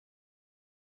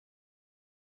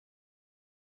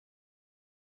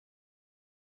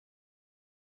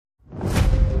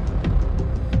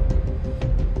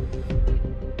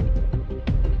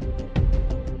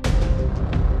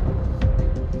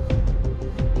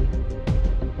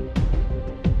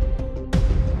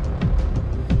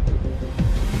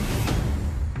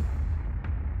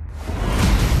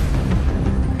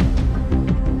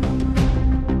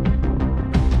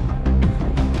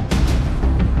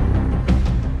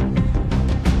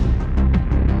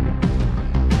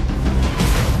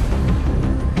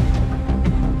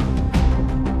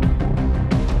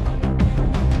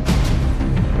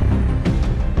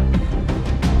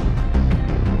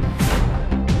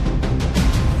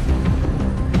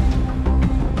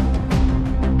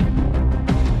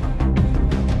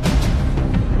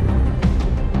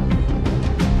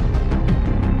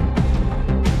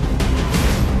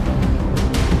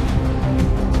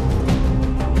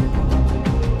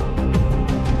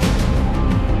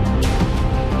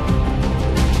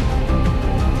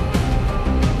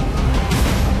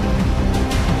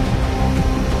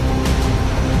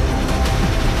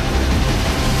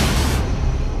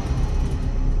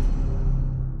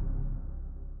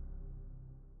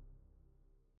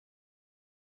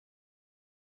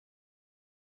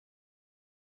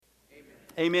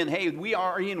Amen. Hey, we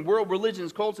are in World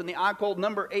Religions, Cults, and the occult.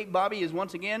 Number 8, Bobby, is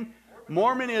once again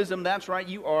Mormonism. That's right,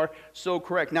 you are so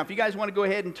correct. Now, if you guys want to go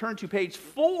ahead and turn to page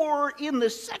 4 in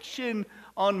the section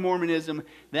on Mormonism,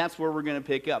 that's where we're going to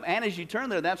pick up. And as you turn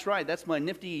there, that's right, that's my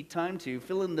nifty time to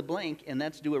fill in the blank, and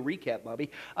that's do a recap, Bobby.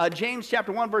 James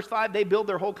chapter 1, verse 5, they build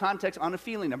their whole context on a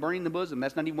feeling, a burning the bosom.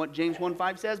 That's not even what James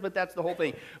 1:5 says, but that's the whole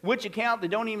thing. Which account, they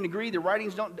don't even agree. The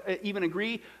writings don't even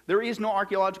agree. There is no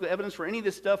archaeological evidence for any of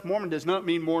this stuff. Mormon does not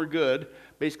mean more good.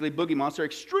 Basically, boogie monster,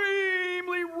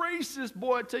 extremely racist.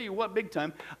 Boy, I tell you what, big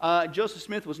time. Joseph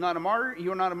Smith was not a martyr.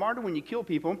 You're not a martyr when you kill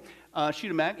people.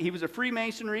 Shoot him back. He was a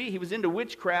Freemasonry. He was into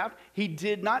witchcraft. He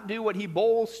did not do what he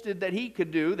boasted that he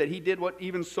could do, that he did what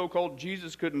even so-called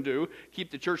Jesus couldn't do,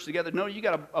 keep the church together. No, you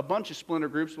got a bunch of splinter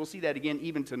groups. We'll see that again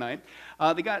even tonight.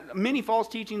 They got many false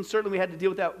teachings. Certainly we had to deal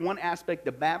with that one aspect,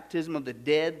 the baptism of the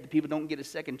dead. The people don't get a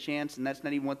second chance, and that's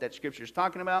not even what that scripture is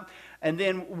talking about. And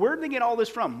then where did they get all this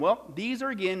from? Well, these are,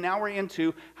 again, now we're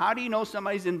into how do you know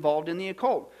somebody's involved in the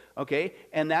occult? Okay,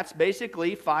 and that's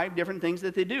basically 5 different things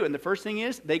that they do. And the first thing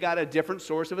is they got a different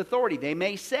source of authority. They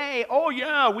may say, oh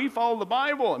yeah, we follow the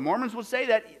Bible. And Mormons will say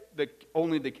that,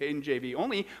 only the KJV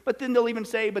only, but then they'll even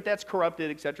say, but that's corrupted,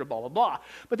 etc., blah, blah, blah.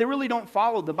 But they really don't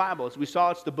follow the Bible. As we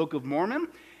saw, it's the Book of Mormon,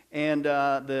 and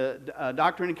the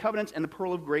Doctrine and Covenants, and the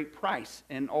Pearl of Great Price.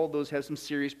 And all those have some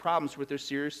serious problems with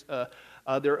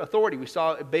their authority. We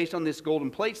saw, based on this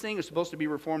golden plates thing, it's supposed to be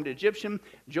Reformed Egyptian.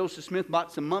 Joseph Smith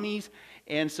bought some mummies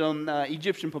and some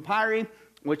Egyptian papyri,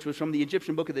 which was from the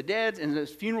Egyptian Book of the Dead, and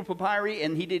his funeral papyri,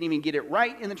 and he didn't even get it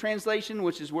right in the translation,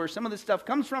 which is where some of this stuff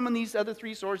comes from in these other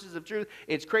 3 sources of truth.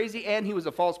 It's crazy, and he was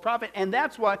a false prophet, and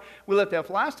that's why we left off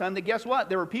last time, that guess what?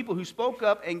 There were people who spoke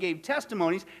up and gave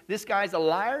testimonies. This guy's a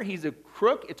liar, he's a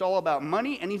crook, it's all about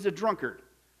money, and he's a drunkard.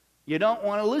 You don't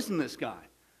want to listen to this guy.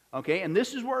 Okay, and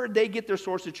this is where they get their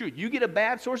source of truth. You get a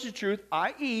bad source of truth,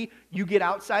 i.e., you get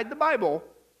outside the Bible,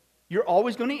 you're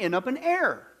always going to end up in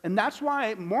error. And that's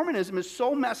why Mormonism is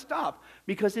so messed up,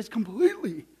 because it's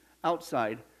completely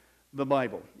outside the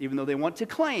Bible, even though they want to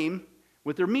claim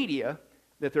with their media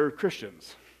that they're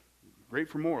Christians. Great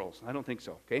for morals. I don't think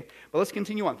so, okay? But let's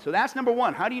continue on. So that's number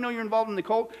 1. How do you know you're involved in the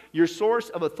cult? Your source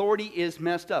of authority is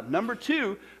messed up. Number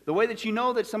 2, the way that you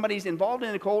know that somebody's involved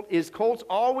in a cult is cults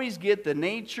always get the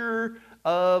nature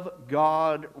of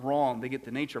God wrong. They get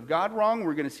the nature of God wrong.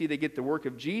 We're going to see they get the work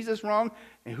of Jesus wrong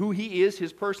and who he is,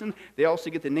 his person. They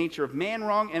also get the nature of man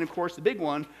wrong. And of course, the big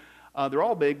one, they're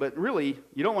all big, but really,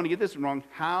 you don't want to get this wrong,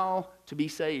 how to be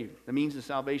saved, the means of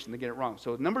salvation. They get it wrong.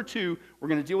 So number 2, we're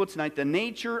going to deal with tonight, the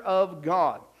nature of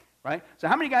God, right? So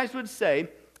how many guys would say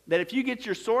that if you get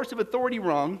your source of authority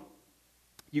wrong,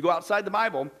 you go outside the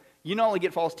Bible, you not only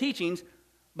get false teachings,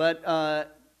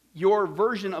 but your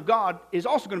version of God is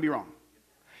also going to be wrong?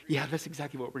 Yeah, that's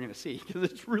exactly what we're going to see, because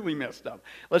it's really messed up.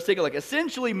 Let's take a look.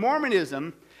 Essentially,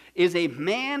 Mormonism is a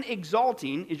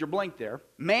man-exalting, is your blank there,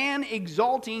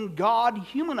 man-exalting,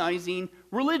 God-humanizing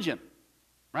religion,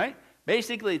 right?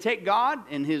 Basically, they take God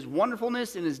and his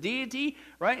wonderfulness and his deity,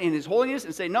 right, and his holiness,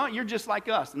 and say, no, you're just like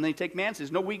us. And they take man and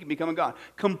says, no, we can become a God.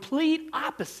 Complete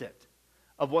opposite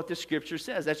of what the Scripture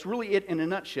says. That's really it in a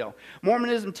nutshell.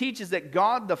 Mormonism teaches that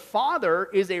God the Father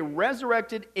is a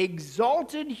resurrected,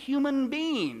 exalted human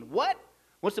being. What?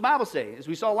 What's the Bible say? As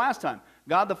we saw last time,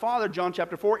 God the Father, John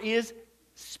chapter 4, is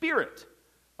spirit.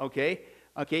 Okay?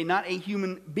 Okay, not a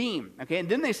human being. Okay, and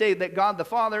then they say that God the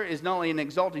Father is not only an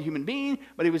exalted human being,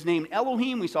 but he was named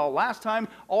Elohim. We saw last time.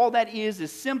 All that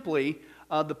is simply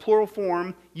the plural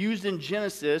form used in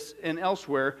Genesis and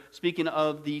elsewhere, speaking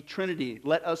of the Trinity.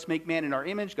 Let us make man in our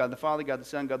image, God the Father, God the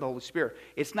Son, God the Holy Spirit.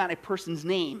 It's not a person's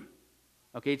name.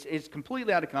 Okay, it's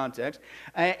completely out of context.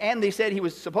 And they said he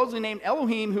was supposedly named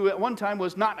Elohim, who at one time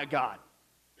was not a God.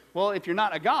 Well, if you're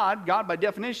not a God, God by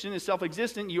definition is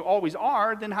self-existent, you always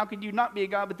are, then how could you not be a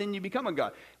God, but then you become a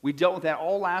God? We dealt with that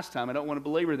all last time. I don't want to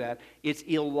belabor that. It's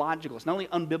illogical. It's not only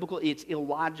unbiblical, it's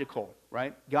illogical,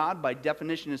 right? God by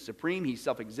definition is supreme. He's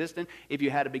self-existent. If you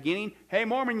had a beginning, hey,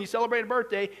 Mormon, you celebrate a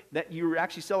birthday, that you're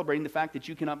actually celebrating the fact that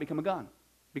you cannot become a God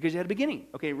because you had a beginning.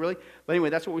 Okay, really? But anyway,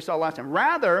 that's what we saw last time.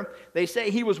 Rather, they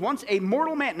say he was once a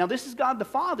mortal man. Now, this is God the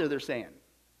Father, they're saying,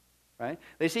 right?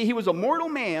 They say he was a mortal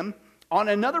man on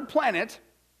another planet,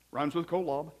 rhymes with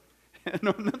Kolob,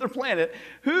 on another planet,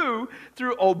 who,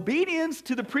 through obedience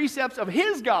to the precepts of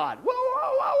his God,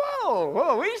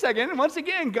 whoa, wait a second, once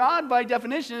again, God by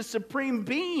definition is supreme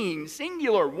being,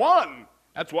 singular, one.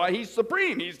 That's why he's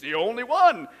supreme, he's the only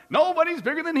one. Nobody's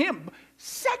bigger than him.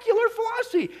 Secular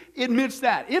philosophy admits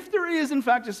that. If there is, in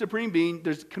fact, a supreme being,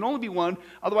 there can only be one,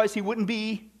 otherwise he wouldn't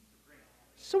be.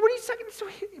 So what are you saying? So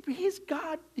he's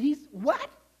God, he's what?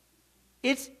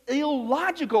 It's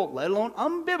illogical, let alone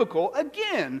unbiblical,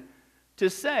 again, to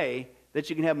say that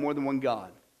you can have more than one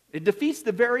God. It defeats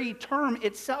the very term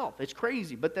itself. It's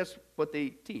crazy, but that's what they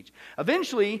teach.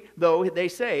 Eventually, though, they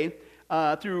say,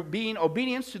 through being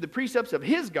obedience to the precepts of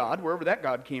his God, wherever that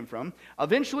God came from,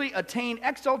 eventually attain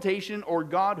exaltation or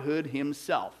godhood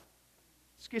himself.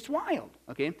 It's wild,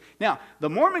 okay? Now, the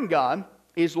Mormon God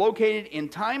is located in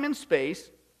time and space,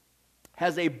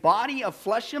 has a body of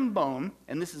flesh and bone,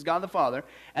 and this is God the Father,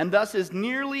 and thus is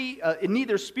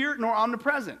neither spirit nor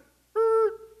omnipresent.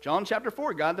 John chapter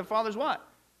 4, God the Father is what?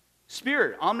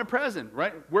 Spirit, omnipresent,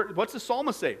 right? What's the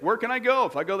psalmist say? Where can I go?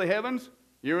 If I go to the heavens,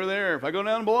 you're there. If I go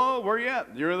down below, where are you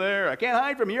at? You're there. I can't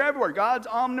hide from you. You're everywhere. God's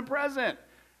omnipresent,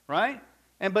 right?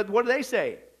 But what do they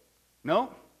say?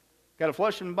 No, got a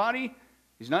flesh and body.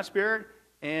 He's not spirit,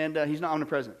 and he's not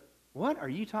omnipresent. What are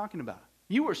you talking about?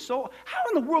 How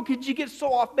in the world could you get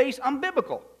so off base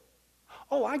unbiblical?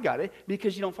 Oh, I got it,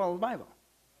 because you don't follow the Bible.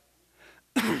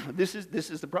 This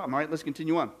is the problem. All right, let's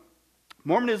continue on.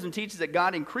 Mormonism teaches that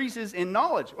God increases in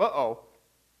knowledge. Uh-oh. What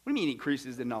do you mean he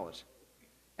increases in knowledge?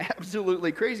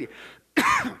 Absolutely crazy.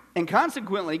 And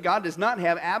consequently, God does not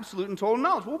have absolute and total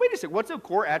knowledge. Well, wait a second. What's a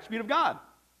core attribute of God?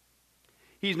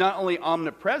 He's not only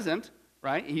omnipresent,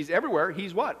 right? He's everywhere.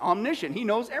 He's what? Omniscient. He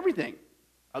knows everything.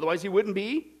 Otherwise, he wouldn't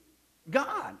be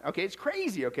God. Okay, it's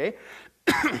crazy, okay?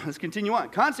 Let's continue on.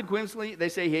 Consequently, they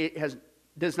say he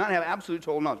does not have absolute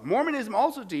total knowledge. Mormonism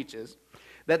also teaches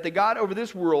that the God over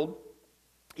this world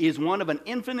is one of an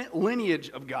infinite lineage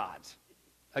of gods.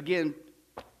 Again,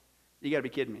 you got to be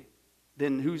kidding me.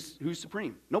 Then who's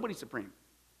supreme? Nobody's supreme.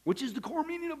 Which is the core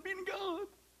meaning of being God.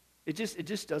 It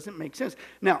just doesn't make sense.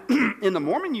 Now, in the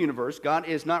Mormon universe, God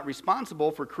is not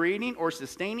responsible for creating or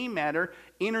sustaining matter,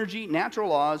 energy, natural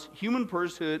laws, human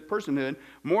personhood,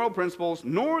 moral principles,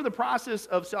 nor the process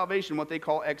of salvation, what they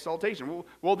call exaltation.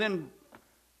 Well then,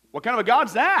 what kind of a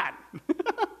God's that?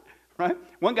 Right?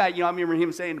 One guy, I remember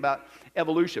him saying about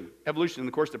evolution. Evolution,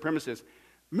 of course, the premise is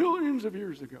millions of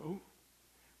years ago,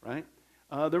 right?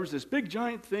 There was this big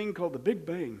giant thing called the Big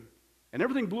Bang, and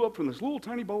everything blew up from this little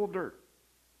tiny ball of dirt.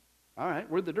 All right,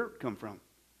 where'd the dirt come from?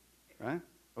 Right?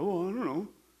 Oh, I don't know.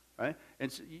 Right?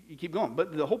 And so you keep going.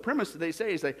 But the whole premise that they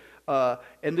say is and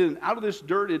then out of this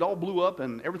dirt, it all blew up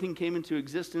and everything came into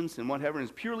existence and whatever. And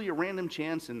it's purely a random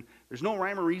chance and there's no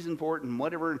rhyme or reason for it and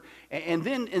whatever. And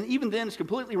even then, it's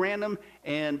completely random.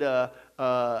 And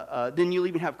then you'll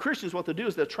even have Christians, what they'll do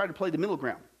is they'll try to play the middle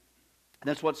ground. And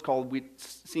that's what's called, we've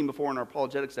seen before in our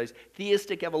apologetic studies,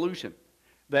 theistic evolution.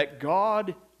 That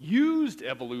God used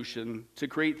evolution to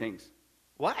create things.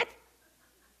 What?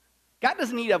 God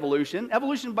doesn't need evolution.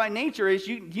 Evolution by nature is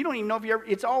you don't even know if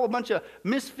it's all a bunch of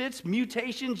misfits,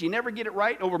 mutations. You never get it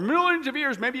right. Over millions of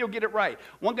years, maybe you'll get it right.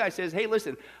 One guy says, hey,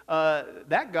 listen,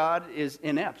 that God is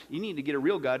inept. You need to get a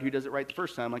real God who does it right the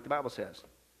first time, like the Bible says.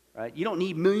 Right? You don't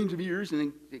need millions of years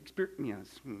and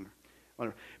experience.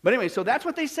 Whatever. But anyway, so that's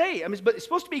what they say. But it's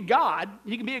supposed to be God.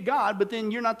 You can be a God, but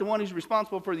then you're not the one who's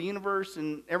responsible for the universe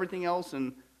and everything else.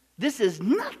 And this is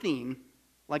nothing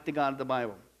like the God of the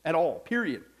Bible at all,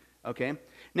 period. Okay?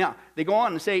 Now, they go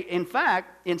on and say, in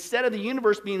fact, instead of the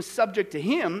universe being subject to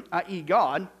him, i.e.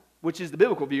 God, which is the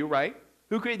biblical view, right?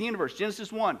 Who created the universe?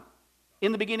 Genesis 1.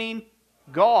 In the beginning,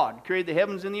 God created the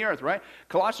heavens and the earth, right?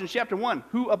 Colossians chapter 1.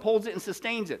 Who upholds it and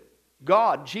sustains it?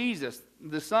 God, Jesus,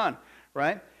 the Son,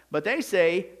 right? But they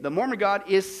say the Mormon God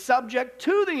is subject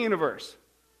to the universe.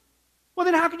 Well,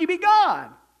 then how can you be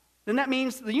God? Then that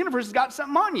means the universe has got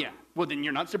something on you. Well, then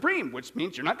you're not supreme, which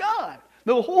means you're not God.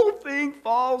 The whole thing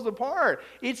falls apart.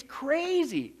 It's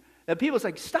crazy. And people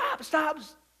say, stop.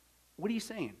 What are you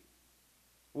saying?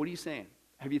 What are you saying?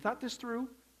 Have you thought this through?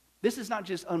 This is not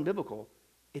just unbiblical.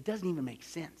 It doesn't even make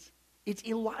sense. It's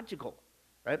illogical.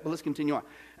 Right? But let's continue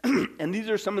on. And these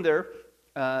are some of their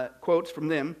quotes from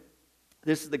them.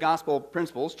 This is the Gospel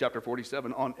Principles, chapter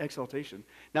 47, on exaltation.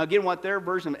 Now, again, what their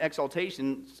version of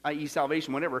exaltation, i.e.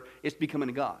 salvation, whatever, is becoming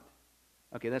a God.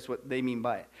 Okay, that's what they mean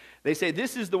by it. They say,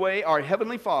 this is the way our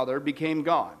Heavenly Father became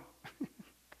God.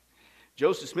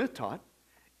 Joseph Smith taught,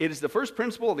 it is the first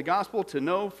principle of the gospel to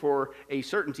know for a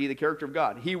certainty the character of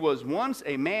God. He was once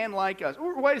a man like us.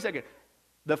 Oh, wait a second.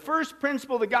 The first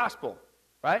principle of the gospel,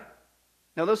 right?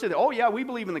 Now, they'll say, that, oh, yeah, we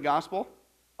believe in the gospel.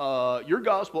 Your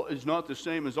gospel is not the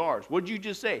same as ours. What did you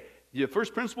just say? The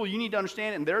first principle you need to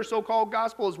understand in their so-called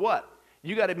gospel is what?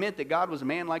 You got to admit that God was a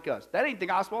man like us. That ain't the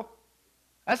gospel.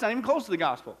 That's not even close to the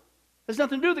gospel. That's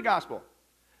nothing to do with the gospel.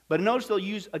 But notice they'll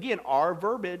use, again, our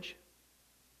verbiage.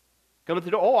 Come to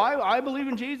the door. Oh, I believe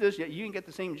in Jesus. Yeah, you can get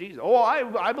the same Jesus. Oh,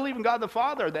 I believe in God the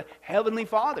Father, the Heavenly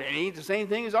Father. It ain't the same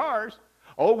thing as ours.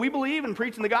 Oh, we believe in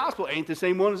preaching the gospel. It ain't the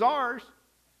same one as ours.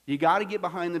 You got to get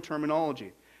behind the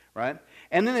terminology, right?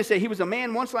 And then they say, he was a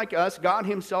man once like us, God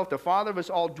himself, the Father of us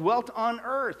all, dwelt on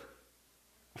earth.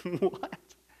 What?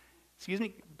 Excuse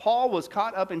me? Paul was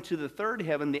caught up into the third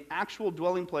heaven, the actual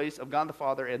dwelling place of God the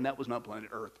Father, and that was not planet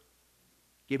Earth.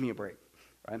 Give me a break.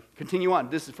 Right? Continue on.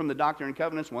 This is from the Doctrine and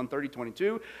Covenants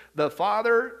 1:30-22. The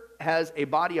Father has a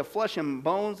body of flesh and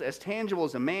bones as tangible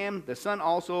as a man. The Son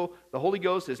also, the Holy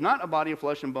Ghost, is not a body of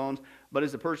flesh and bones, but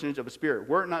is the personage of a spirit.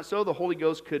 Were it not so, the Holy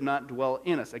Ghost could not dwell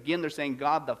in us. Again, they're saying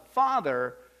God the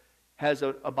Father has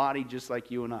a body just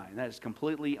like you and I. And that is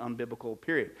completely unbiblical,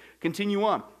 period. Continue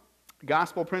on.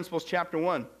 Gospel Principles chapter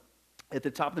 1 at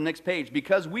the top of the next page.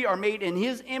 Because we are made in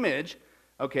his image,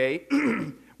 okay,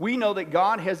 we know that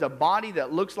God has a body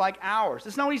that looks like ours.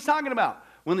 That's not what he's talking about.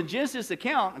 When the Genesis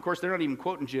account, of course, they're not even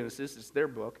quoting Genesis. It's their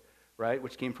book, right,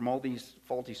 which came from all these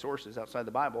faulty sources outside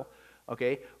the Bible,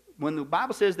 okay? When the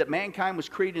Bible says that mankind was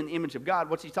created in the image of God,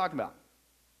 what's he talking about?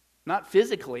 Not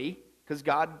physically, because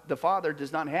God the Father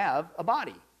does not have a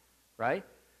body, right?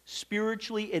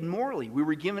 Spiritually and morally. We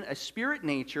were given a spirit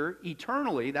nature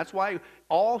eternally. That's why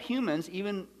all humans,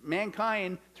 even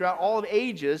mankind throughout all of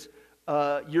ages,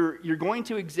 you're going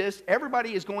to exist.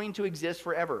 Everybody is going to exist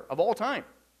forever, of all time.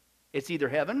 It's either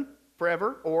heaven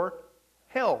forever or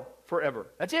hell forever.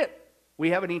 That's it. We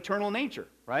have an eternal nature,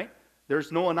 right?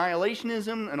 There's no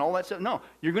annihilationism and all that stuff. No,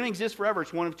 you're going to exist forever.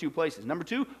 It's one of two places. Number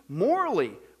two,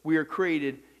 morally, we are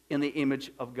created in the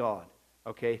image of God,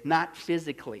 okay? Not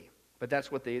physically, but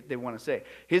that's what they want to say.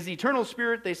 His eternal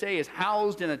spirit, they say, is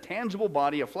housed in a tangible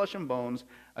body of flesh and bones.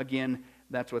 Again,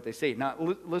 that's what they say. Now,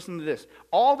 listen to this.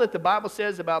 All that the Bible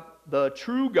says about the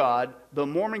true God, the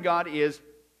Mormon God, is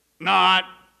not.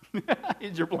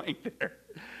 Is your blank there?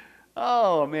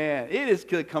 Oh, man. It is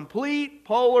the complete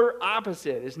polar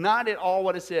opposite. It's not at all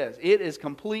what it says. It is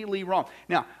completely wrong.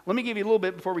 Now, let me give you a little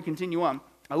bit before we continue on.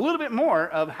 A little bit more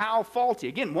of how faulty.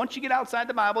 Again, once you get outside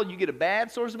the Bible, you get a bad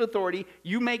source of authority.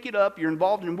 You make it up. You're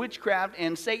involved in witchcraft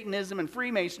and Satanism and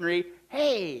Freemasonry.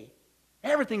 Hey,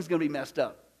 everything's going to be messed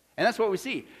up. And that's what we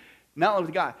see. Not only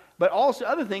with God, but also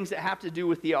other things that have to do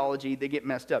with theology, they get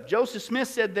messed up. Joseph Smith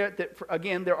said that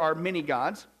again, there are many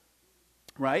gods,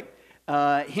 right?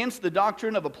 Hence, the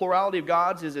doctrine of a plurality of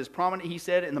gods is as prominent, he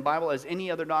said, in the Bible as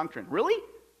any other doctrine. Really?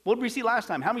 What did we see last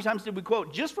time? How many times did we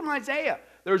quote? Just from Isaiah.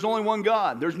 There's only one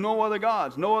God. There's no other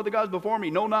gods. No other gods before me.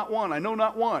 No, not one. I know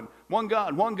not one. One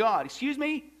God. One God. Excuse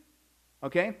me?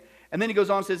 Okay? And then he goes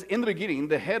on and says, in the beginning,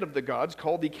 the head of the gods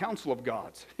called the council of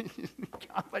gods.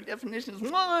 God, by definition, is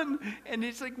one. And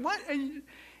it's like, what?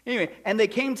 Anyway, and they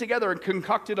came together and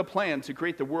concocted a plan to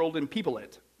create the world and people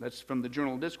it. That's from the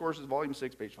Journal of Discourses, volume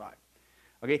 6, page 5.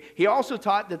 Okay? He also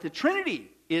taught that the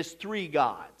Trinity is three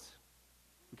gods.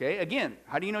 Okay? Again,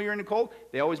 how do you know you're in a cult?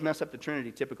 They always mess up the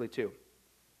Trinity, typically, too.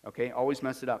 Okay, always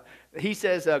mess it up. He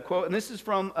says, quote, and this is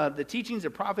from the Teachings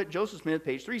of Prophet Joseph Smith,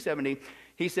 page 370.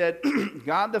 He said,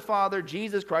 God the Father,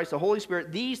 Jesus Christ, the Holy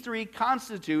Spirit, these three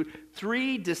constitute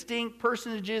three distinct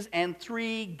personages and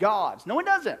three gods. No, it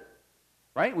doesn't.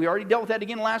 Right? We already dealt with that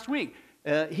again last week.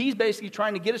 He's basically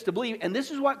trying to get us to believe, and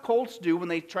this is what cults do when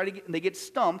they try to get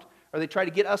stumped, or they try to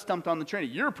get us stumped on the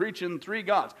Trinity. You're preaching three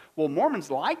gods. Well,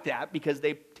 Mormons like that because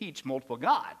they teach multiple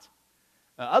gods.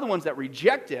 Other ones that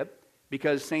reject it,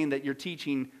 because saying that you're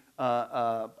teaching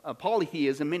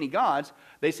polytheism, many gods,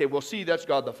 they say, well, see, that's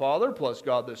God the Father plus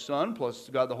God the Son plus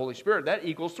God the Holy Spirit. That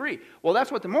equals three. Well,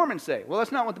 that's what the Mormons say. Well,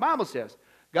 that's not what the Bible says.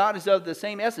 God is of the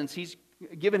same essence. He's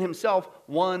given himself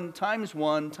 1 times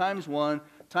 1 times 1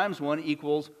 times 1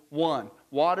 equals 1.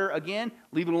 Water, again,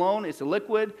 leave it alone. It's a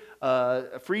liquid.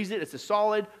 Freeze it. It's a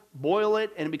solid. Boil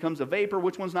it, and it becomes a vapor.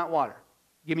 Which one's not water?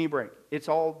 Give me a break. It's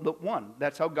all the one.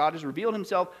 That's how God has revealed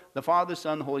himself, the Father, the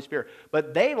Son, the Holy Spirit.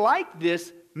 But they like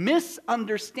this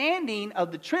misunderstanding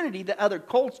of the Trinity that other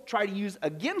cults try to use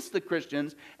against the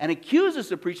Christians and accuse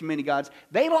us of preaching many gods.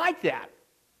 They like that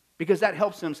because that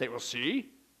helps them say, well,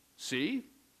 see,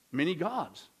 many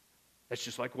gods. That's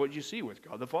just like what you see with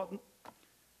God the Father.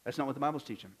 That's not what the Bible's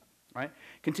teaching, right?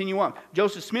 Continue on.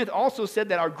 Joseph Smith also said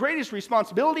that our greatest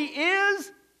responsibility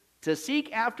is to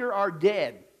seek after our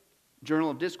dead.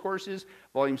 Journal of Discourses,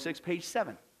 volume 6, page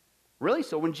 7. Really?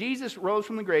 So when Jesus rose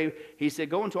from the grave, he said,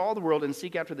 go into all the world and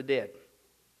seek after the dead.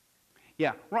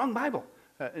 Yeah, wrong Bible.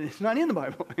 It's not in the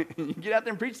Bible. You get out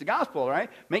there and preach the gospel,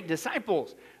 right? Make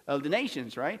disciples of the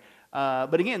nations, right?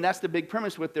 But again, that's the big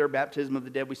premise with their baptism of the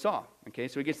dead we saw. Okay,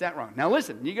 so he gets that wrong. Now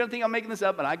listen, you're going to think I'm making this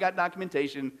up, but I got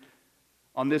documentation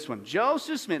on this one.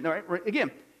 Joseph Smith, all right,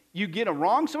 again, you get a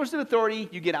wrong source of authority,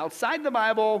 you get outside the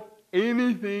Bible,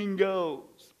 anything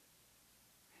goes.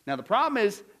 Now, the problem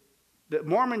is the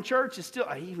Mormon church is still,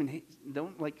 I even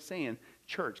don't like saying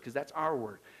church because that's our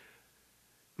word.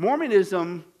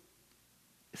 Mormonism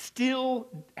still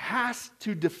has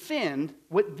to defend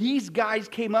what these guys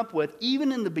came up with,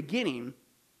 even in the beginning,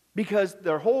 because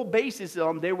their whole basis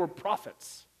on they were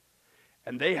prophets.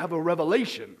 And they have a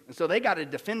revelation. And so they got to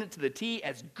defend it to the T,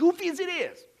 as goofy as it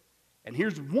is. And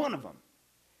here's one of them.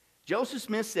 Joseph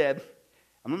Smith said,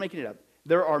 I'm not making it up,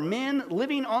 there are men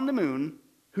living on the moon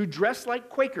who dress like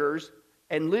Quakers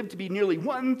and live to be nearly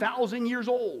 1,000 years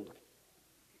old.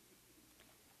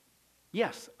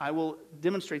 Yes, I will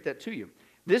demonstrate that to you.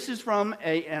 This is from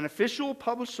an official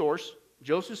published source.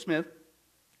 Joseph Smith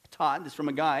taught, this is from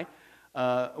a guy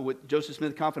with Joseph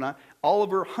Smith confidant,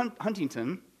 Oliver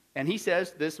Huntington. And he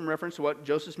says this in reference to what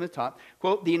Joseph Smith taught.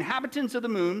 Quote, the inhabitants of the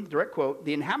moon, direct quote,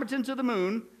 the inhabitants of the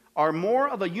moon are more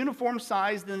of a uniform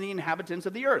size than the inhabitants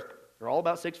of the earth. They're all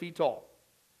about 6 feet tall,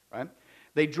 right?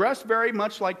 They dress very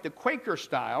much like the Quaker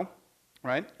style,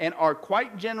 right? And are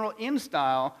quite general in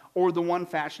style or the one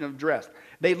fashion of dress.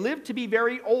 They live to be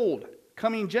very old,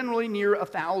 coming generally near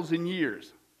 1,000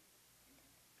 years.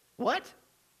 What?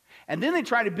 And then they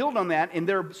try to build on that in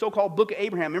their so-called Book of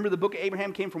Abraham. Remember the Book of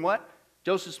Abraham came from what?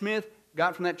 Joseph Smith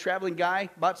got from that traveling guy,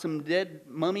 bought some dead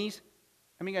mummies.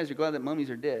 How many guys are glad that mummies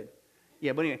are dead?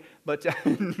 Yeah, but anyway,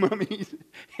 mummies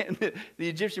and the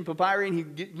Egyptian papyri,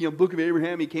 and Book of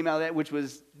Abraham, he came out of that, which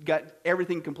got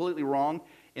everything completely wrong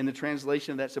in the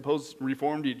translation of that supposed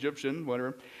reformed Egyptian,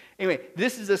 whatever. Anyway,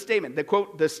 this is a statement. The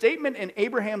quote, the statement in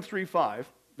Abraham 3:5,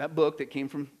 that book that came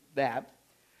from that,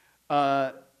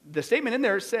 the statement in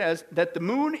there says that the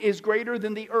moon is greater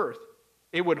than the earth.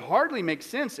 It would hardly make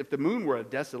sense if the moon were a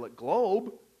desolate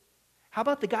globe. How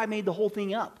about the guy made the whole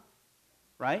thing up,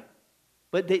 right?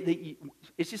 But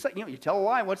it's just like, you tell a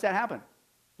lie, what's that happen?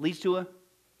 Leads to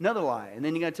another lie. And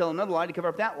then you got to tell another lie to cover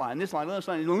up that lie. And this lie,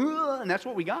 and that's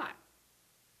what we got,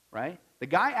 right? The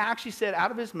guy actually said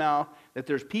out of his mouth that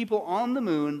there's people on the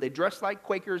moon, they dress like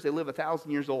Quakers, they live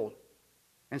 1,000 years old.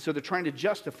 And so they're trying to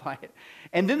justify it.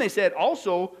 And then they said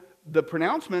also, the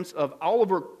pronouncements of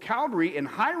Oliver Cowdery and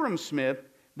Hiram Smith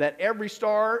that every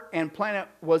star and planet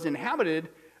was inhabited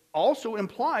also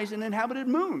implies an inhabited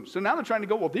moon. So now they're trying to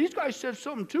go, well, these guys said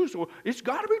something too, so it's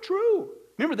got to be true.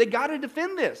 Remember, they got to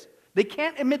defend this. They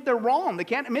can't admit they're wrong. They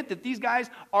can't admit that these guys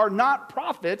are not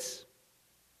prophets,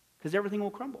 because everything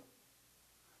will crumble.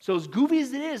 So as goofy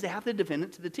as it is, they have to defend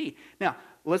it to the T. Now,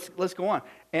 let's go on.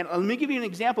 And let me give you an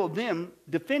example of them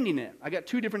defending it. I got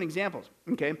 2 different examples,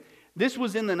 okay? This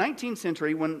was in the 19th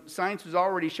century when science was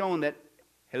already showing that,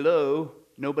 hello,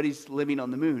 nobody's living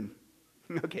on the moon.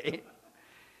 Okay?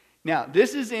 Now,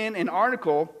 this is in an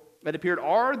article that appeared,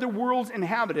 Are the Worlds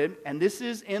Inhabited? And this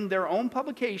is in their own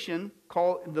publication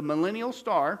called The Millennial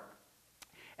Star.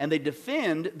 And they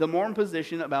defend the Mormon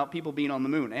position about people being on the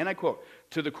moon. And I quote,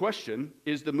 to the question,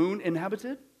 is the moon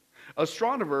inhabited?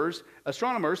 Astronomers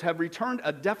have returned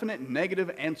a definite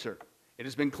negative answer. It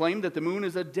has been claimed that the moon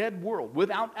is a dead world,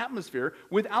 without atmosphere,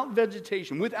 without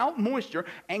vegetation, without moisture,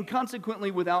 and consequently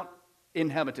without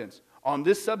inhabitants. On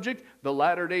this subject, the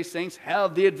Latter-day Saints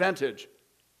have the advantage.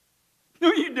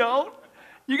 No, you don't.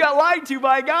 You got lied to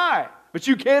by a guy, but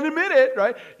you can't admit it,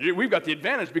 right? We've got the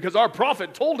advantage because our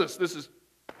prophet told us this is...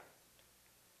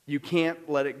 You can't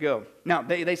let it go. Now,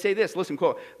 they say this, listen,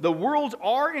 quote, the worlds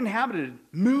are inhabited,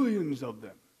 millions of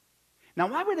them. Now,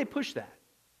 why would they push that?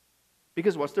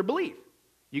 Because what's their belief?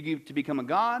 You get to become a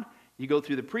god, you go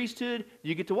through the priesthood,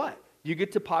 you get to what? You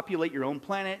get to populate your own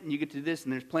planet, and you get to this,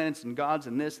 and there's planets and gods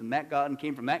and this and that god, and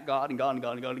came from that god, and God, and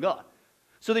God, and God, and God.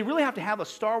 So they really have to have a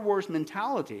Star Wars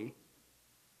mentality.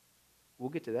 We'll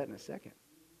get to that in a second.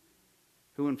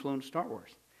 Who influenced Star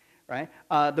Wars? Right?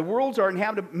 The worlds are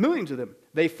inhabited, millions of them.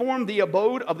 They form the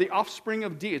abode of the offspring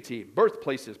of deity,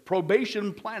 birthplaces,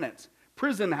 probation planets,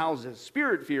 prison houses,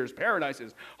 spirit spheres,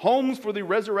 paradises, homes for the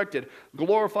resurrected,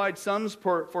 glorified sons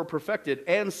for perfected,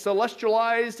 and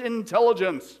celestialized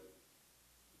intelligence.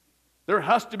 There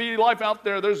has to be life out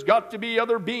there. There's got to be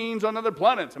other beings on other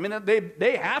planets. I mean,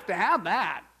 they have to have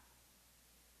that.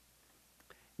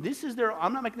 This is their,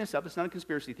 I'm not making this up, it's not a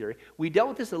conspiracy theory. We dealt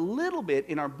with this a little bit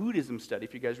in our Buddhism study,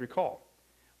 if you guys recall.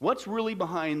 What's really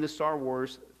behind the Star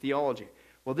Wars theology?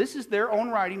 Well, this is their own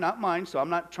writing, not mine, so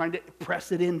I'm not trying to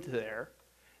press it into there.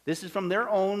 This is from their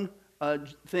own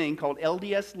thing called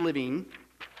LDS Living,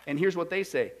 and here's what they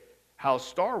say. How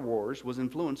Star Wars was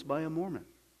influenced by a Mormon.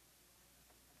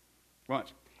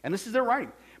 Watch. And this is their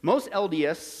writing. Most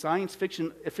LDS science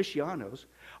fiction aficionados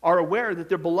are aware that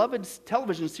their beloved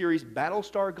television series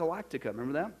Battlestar Galactica,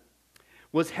 remember that?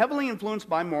 Was heavily influenced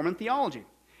by Mormon theology.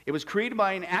 It was created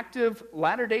by an active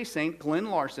Latter-day Saint, Glenn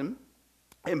Larson,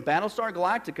 and Battlestar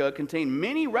Galactica contained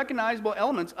many recognizable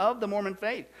elements of the Mormon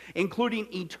faith, including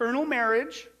eternal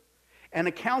marriage and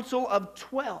a council of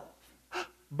 12.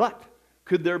 But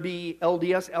could there be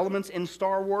LDS elements in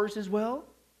Star Wars as well?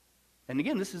 And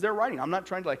again, this is their writing. I'm not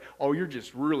trying to oh, you're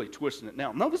just really twisting it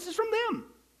now. No, this is from them,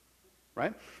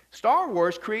 right? Star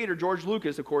Wars creator George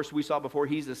Lucas, of course, we saw before,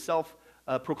 he's a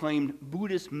self-proclaimed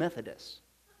Buddhist Methodist,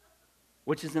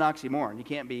 which is an oxymoron. You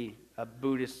can't be a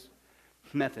Buddhist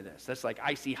Methodist. That's like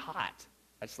icy hot.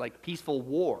 That's like peaceful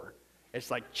war.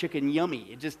 It's like chicken yummy.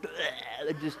 It just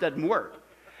doesn't work.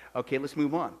 Okay, let's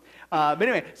move on. But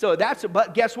anyway,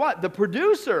 but guess what? The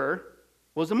producer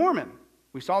was a Mormon.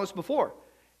 We saw this before.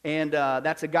 And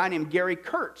that's a guy named Gary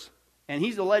Kurtz. And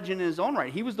he's a legend in his own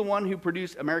right. He was the one who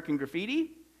produced American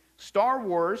Graffiti, Star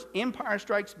Wars, Empire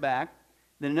Strikes Back,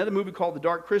 then another movie called The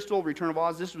Dark Crystal, Return of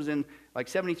Oz. This was in like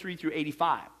 73 through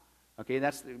 85.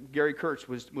 Okay, Gary Kurtz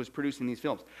was producing these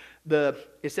films.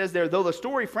 It says there, though the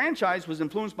story franchise was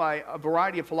influenced by a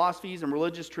variety of philosophies and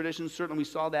religious traditions, certainly we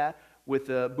saw that with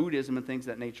Buddhism and things of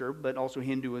that nature, but also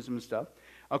Hinduism and stuff.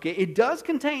 Okay, it does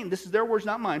contain, this is their words,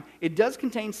 not mine, it does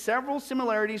contain several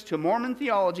similarities to Mormon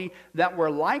theology that were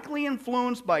likely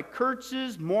influenced by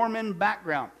Kurtz's Mormon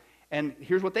background. And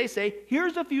here's what they say.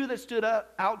 Here's a few that stood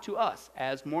out to us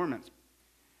as Mormons.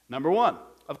 Number one,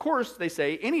 of course, they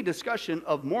say any discussion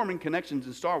of Mormon connections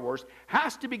in Star Wars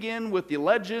has to begin with the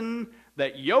legend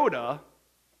that Yoda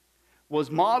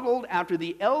was modeled after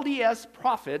the LDS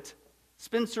prophet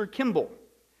Spencer Kimball,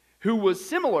 who was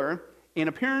similar in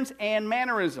appearance and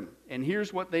mannerism. And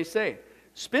here's what they say.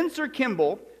 Spencer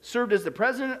Kimball served as the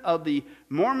president of the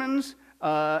Mormons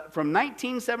from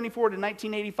 1974 to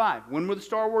 1985. When were the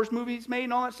Star Wars movies made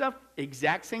and all that stuff?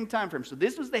 Exact same time frame. So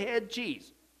this was the head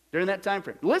cheese during that time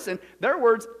frame. Listen, their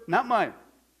words, not mine.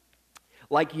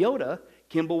 Like Yoda,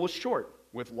 Kimball was short,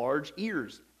 with large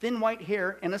ears, thin white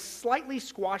hair, and a slightly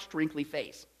squashed, wrinkly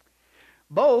face.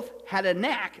 Both had a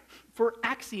knack for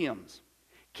axioms.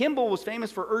 Kimball was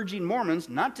famous for urging Mormons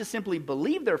not to simply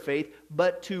believe their faith,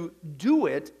 but to do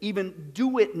it, even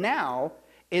do it now,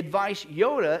 advice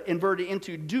Yoda inverted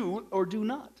into do or do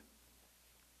not.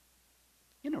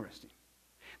 Interesting.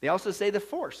 They also say the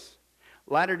Force.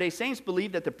 Latter-day Saints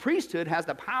believe that the priesthood has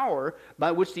the power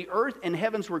by which the earth and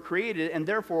heavens were created, and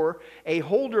therefore a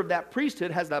holder of that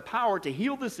priesthood has the power to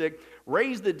heal the sick,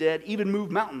 raise the dead, even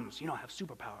move mountains. Have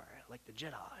superpower like the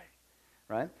Jedi,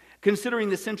 right? Considering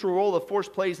the central role the Force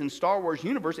plays in Star Wars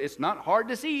universe, it's not hard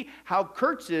to see how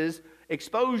Kurtz's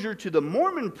exposure to the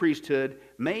Mormon priesthood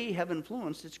may have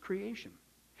influenced its creation.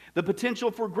 The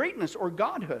potential for greatness or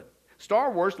godhood.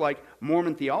 Star Wars, like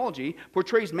Mormon theology,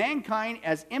 portrays mankind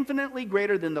as infinitely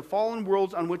greater than the fallen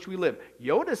worlds on which we live.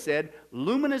 Yoda said,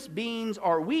 luminous beings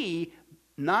are we,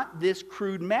 not this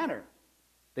crude matter.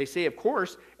 They say, of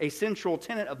course, a central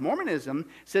tenet of Mormonism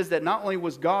says that not only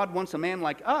was God once a man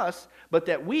like us, but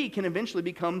that we can eventually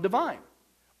become divine.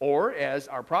 Or, as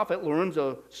our prophet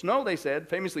Lorenzo Snow,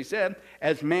 famously said,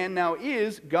 as man now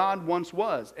is, God once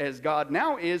was. As God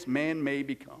now is, man may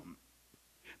become.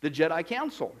 The Jedi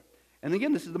Council. And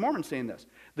again, this is the Mormons saying this.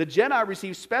 The Jedi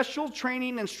received special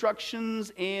training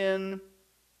instructions in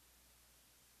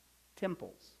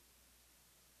temples.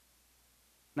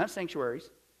 Not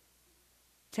sanctuaries.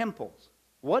 Temples.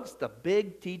 What's the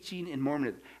big teaching in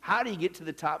Mormonism? How do you get to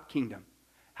the top kingdom?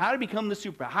 How to become the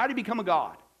super? How do you become a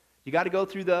god? You got to go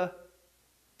through the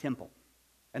temple.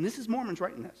 And this is Mormons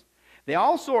writing this. They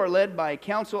also are led by a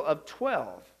council of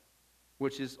 12,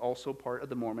 which is also part of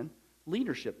the Mormon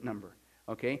leadership number.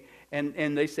 Okay?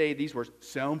 And they say these words,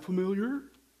 sound familiar?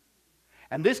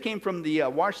 And this came from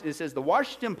it says, the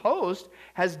Washington Post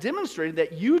has demonstrated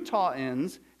that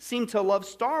Utahns seem to love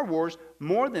Star Wars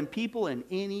more than people in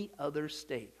any other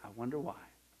state. I wonder why.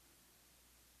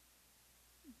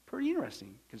 Pretty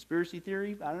interesting. Conspiracy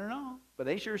theory? I don't know. But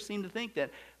they sure seem to think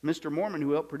that Mr. Mormon,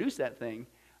 who helped produce that thing,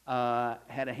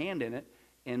 had a hand in it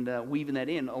and weaving that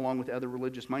in along with other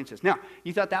religious mindsets. Now,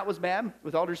 you thought that was bad?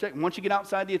 With all due respect, once you get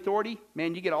outside the authority,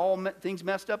 man, you get all things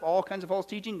messed up, all kinds of false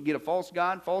teaching. You get a false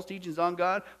God, false teachings on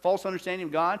God, false understanding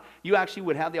of God. You actually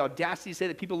would have the audacity to say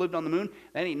that people lived on the moon.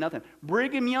 That ain't nothing.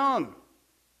 Brigham Young,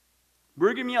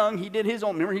 he did his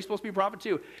own. Remember, he's supposed to be a prophet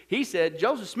too. He said,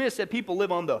 Joseph Smith said people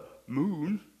live on the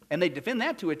moon. And they defend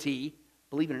that to a T,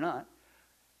 believe it or not.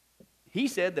 He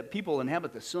said that people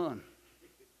inhabit the sun.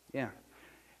 Yeah.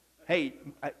 Hey,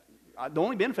 the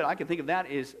only benefit I can think of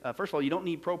that is, first of all, you don't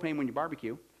need propane when you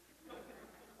barbecue.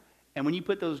 And when you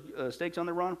put those steaks on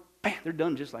there, Ron, bam, they're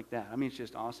done just like that. I mean, it's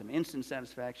just awesome. Instant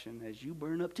satisfaction as you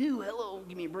burn up too. Hello,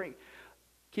 give me a break.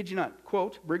 Kid you not.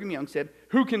 Quote, Brigham Young said,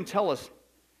 who can tell us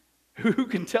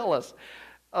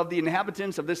of the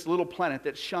inhabitants of this little planet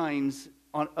that shines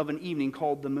of an evening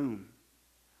called the moon?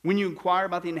 When you inquire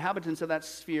about the inhabitants of that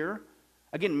sphere,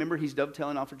 Again, remember, he's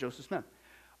dovetailing off of Joseph Smith.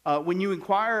 When you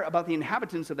inquire about the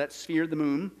inhabitants of that sphere, the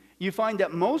moon, you find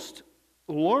that most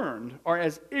learned are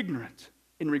as ignorant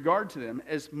in regard to them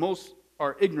as most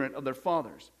are ignorant of their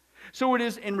fathers. So it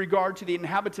is in regard to the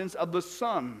inhabitants of the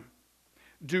sun.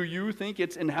 Do you think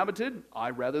it's inhabited?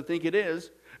 I rather think it is.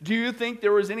 Do you think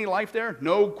there was any life there?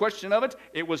 No question of it.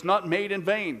 It was not made in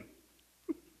vain.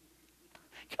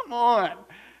 Come on.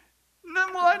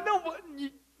 No,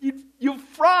 you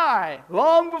fry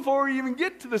long before you even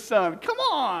get to the sun. Come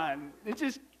on.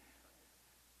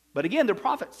 But again, they're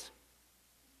prophets.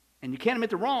 And you can't admit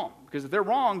they're wrong, because if they're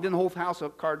wrong, then the whole house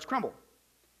of cards crumble.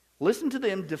 Listen to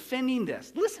them defending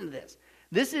this. Listen to this.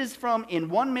 This is from In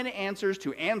 1 Minute Answers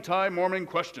to Anti-Mormon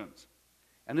Questions.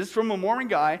 And this is from a Mormon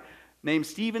guy named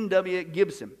Stephen W.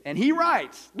 Gibson. And he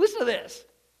writes, listen to this.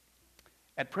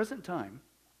 At present time,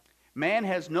 man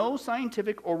has no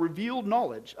scientific or revealed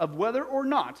knowledge of whether or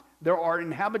not there are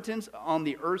inhabitants on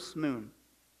the Earth's moon.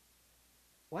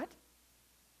 What?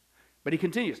 But he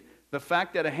continues, the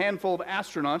fact that a handful of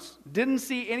astronauts didn't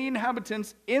see any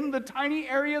inhabitants in the tiny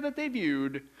area that they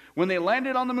viewed when they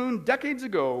landed on the moon decades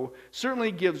ago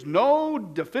certainly gives no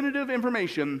definitive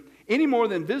information any more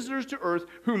than visitors to Earth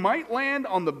who might land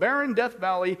on the barren Death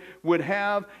Valley would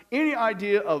have any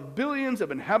idea of billions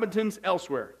of inhabitants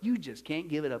elsewhere. You just can't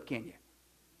give it up, can you?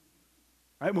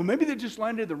 Right? Well, maybe they just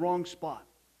landed in the wrong spot.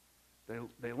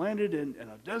 They landed in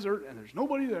a desert and there's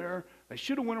nobody there. They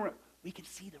should have went around. We can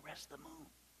see the rest of the moon.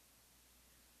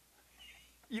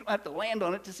 You don't have to land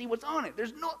on it to see what's on it.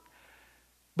 There's no...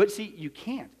 But see, you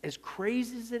can't. As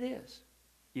crazy as it is,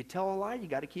 you tell a lie, you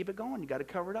got to keep it going. You got to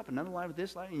cover it up. Another lie with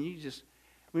this lie, and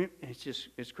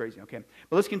it's crazy. Okay,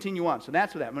 but let's continue on. So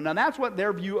that's what that. Now that's what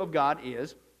their view of God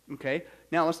is. Okay.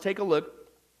 Now let's take a look.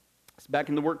 It's back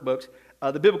in the workbooks.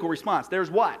 The biblical response. There's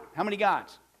what? How many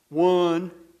gods? One.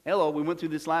 Hello. We went through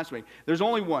this last week. There's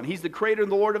only one. He's the creator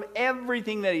and the Lord of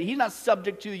everything that he's not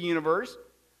subject to the universe.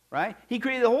 Right? He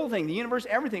created the whole thing, the universe,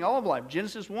 everything, all of life.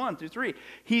 Genesis 1 through 3.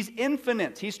 He's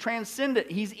infinite. He's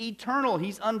transcendent. He's eternal.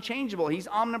 He's unchangeable. He's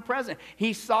omnipresent.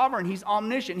 He's sovereign. He's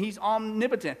omniscient. He's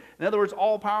omnipotent. In other words,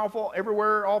 all-powerful,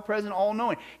 everywhere, all-present,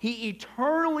 all-knowing. He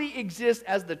eternally exists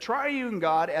as the triune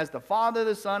God, as the Father,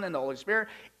 the Son, and the Holy Spirit,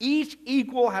 each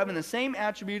equal, having the same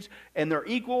attributes, and they're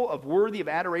equal of worthy of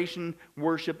adoration,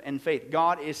 worship, and faith.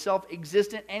 God is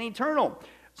self-existent and eternal.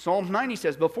 Psalms 90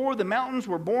 says, before the mountains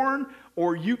were born,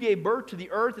 or you gave birth to the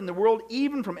earth and the world,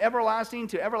 even from everlasting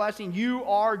to everlasting, you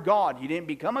are God. You didn't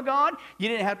become a God. You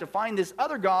didn't have to find this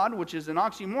other God, which is an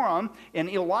oxymoron and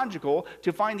illogical,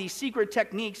 to find these secret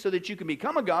techniques so that you can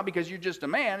become a God because you're just a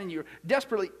man and you're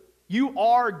desperately, you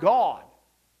are God.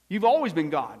 You've always been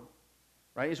God.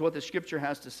 Right, is what the scripture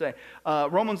has to say.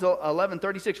 Romans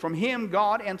 11:36, from him,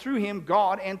 God, and through him,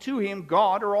 God, and to him,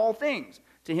 God are all things.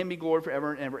 To him be glory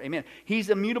forever and ever. Amen.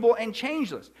 He's immutable and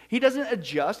changeless. He doesn't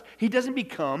adjust. He doesn't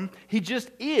become. He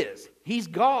just is. He's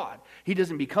God. He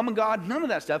doesn't become a God. None of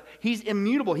that stuff. He's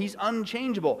immutable. He's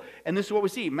unchangeable. And this is what we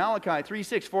see. Malachi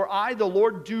 3:6. For I, the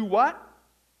Lord, do what?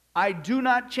 I do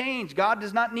not change. God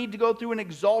does not need to go through an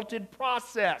exalted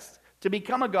process to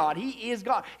become a God. He is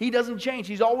God. He doesn't change.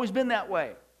 He's always been that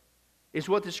way. It's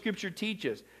what the scripture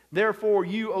teaches. Therefore,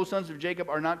 you, O sons of Jacob,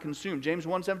 are not consumed. James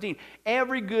 1:17.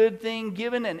 Every good thing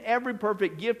given and every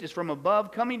perfect gift is from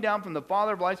above, coming down from the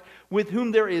Father of lights, with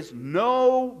whom there is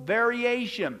no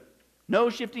variation, no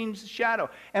shifting shadow.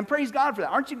 And praise God for that.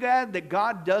 Aren't you glad that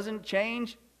God doesn't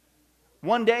change?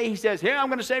 One day he says, here, I'm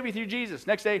going to save you through Jesus.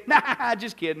 Next day, nah,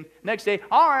 just kidding. Next day,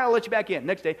 all right, I'll let you back in.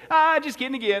 Next day, just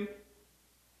kidding again.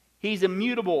 He's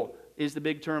immutable is the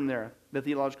big term there, the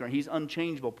theological term. He's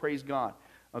unchangeable. Praise God.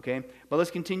 Okay, but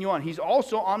let's continue on. He's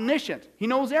also omniscient. He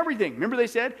knows everything. Remember they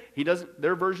said he doesn't.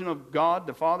 Their version of God,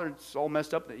 the Father, it's all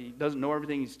messed up. That he doesn't know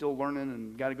everything. He's still learning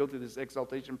and got to go through this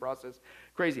exaltation process.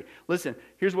 Crazy. Listen,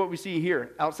 here's what we see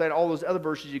here. Outside all those other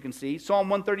verses you can see. Psalm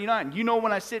 139. You know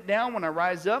when I sit down, when I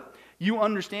rise up, you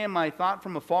understand my thought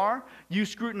from afar. You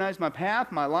scrutinize my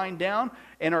path, my lying down,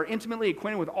 and are intimately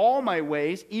acquainted with all my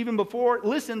ways. Even before,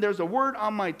 listen, there's a word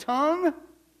on my tongue.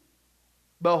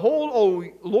 Behold, O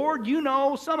Lord, you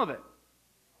know some of it.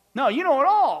 No, you know it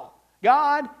all.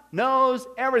 God knows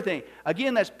everything.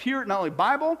 Again, that's pure, not only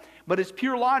Bible, but it's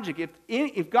pure logic.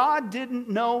 If God didn't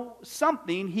know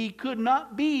something, he could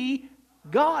not be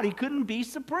God. He couldn't be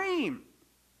supreme.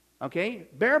 Okay,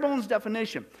 bare bones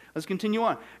definition. Let's continue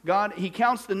on. God, he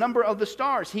counts the number of the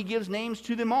stars. He gives names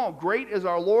to them all. Great is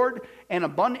our Lord and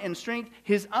abundant in strength.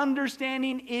 His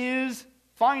understanding is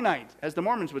finite, as the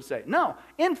Mormons would say. No,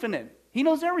 infinite. He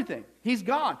knows everything. He's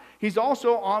God. He's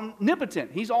also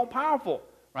omnipotent. He's all-powerful,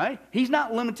 right? He's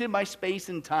not limited by space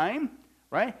and time,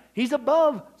 right? He's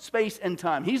above space and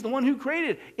time. He's the one who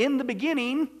created. In the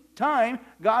beginning, time,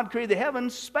 God created the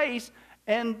heavens, space,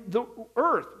 and the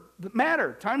earth, the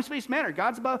matter, time, space, matter.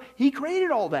 God's above. He created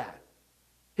all that.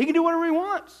 He can do whatever he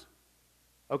wants.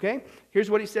 Okay? Here's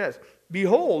what he says.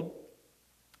 Behold,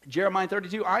 Jeremiah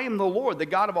 32, I am the Lord, the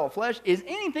God of all flesh. Is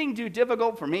anything too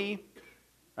difficult for me?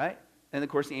 Right? And of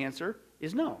course the answer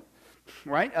is no.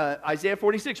 Right? Isaiah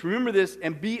 46, remember this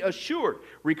and be assured.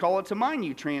 Recall it to mind,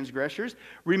 you transgressors.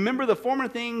 Remember the former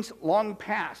things long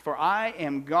past. For I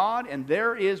am God, and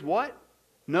there is what?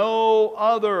 No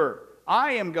other.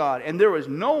 I am God, and there is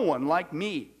no one like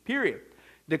me. Period.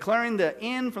 Declaring the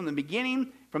end from the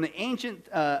beginning, from the ancient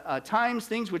times,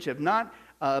 things which have not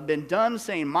been done,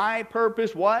 saying, my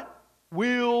purpose, what?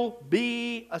 Will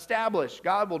be established.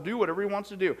 God will do whatever he wants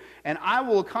to do. And I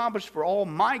will accomplish for all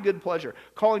my good pleasure,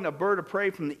 calling a bird of prey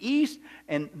from the east,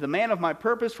 and the man of my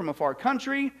purpose from a far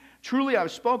country. Truly I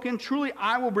have spoken, truly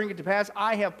I will bring it to pass.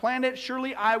 I have planned it,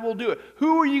 surely I will do it.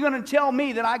 Who are you going to tell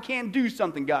me that I can't do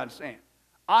something, God's saying?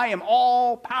 I am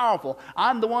all powerful.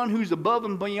 I'm the one who's above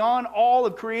and beyond all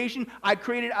of creation. I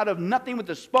created out of nothing with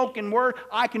the spoken word.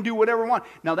 I can do whatever I want.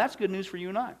 Now that's good news for you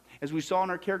and I. As we saw in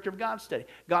our Character of God study,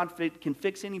 God can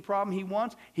fix any problem he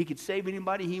wants. He can save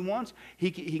anybody he wants.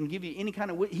 He can give you any kind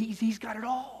of, he's got it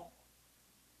all.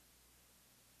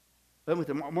 But with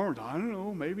the Mormons, I don't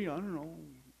know, maybe, I don't know.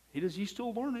 He's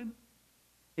still learning.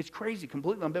 It's crazy,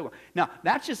 completely unbiblical. Now,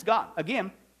 that's just God.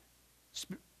 Again,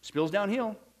 spills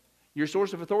downhill. Your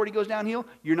source of authority goes downhill.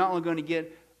 You're not only going to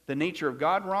get the nature of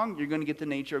God wrong, you're going to get the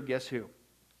nature of guess who?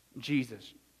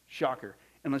 Jesus. Shocker.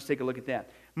 And let's take a look at that.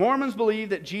 Mormons believe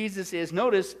that Jesus is,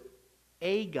 notice,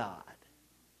 a God.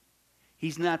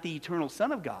 He's not the eternal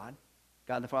Son of God.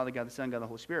 God the Father, God the Son, God the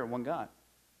Holy Spirit, one God.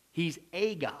 He's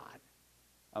a God.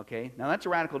 Okay? Now that's a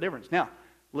radical difference. Now,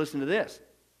 listen to this.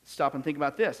 Stop and think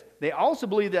about this. They also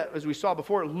believe that, as we saw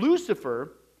before,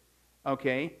 Lucifer,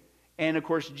 okay, and of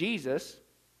course Jesus,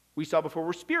 we saw before,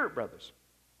 were spirit brothers,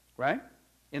 right?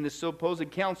 In this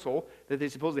supposed council that they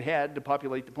supposedly had to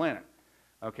populate the planet,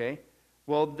 okay?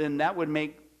 Well, then that would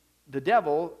make the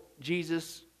devil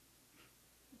Jesus'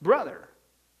 brother,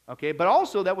 okay? But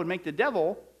also that would make the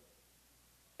devil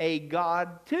a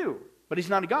god too. But he's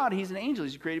not a god, he's an angel,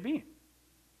 he's a created being,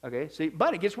 okay? See,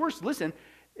 but it gets worse. Listen,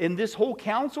 in this whole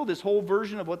council, this whole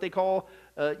version of what they call,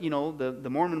 the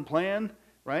Mormon plan,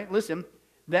 right? Listen,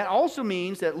 that also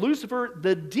means that Lucifer,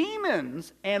 the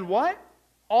demons, and what?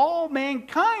 All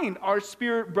mankind are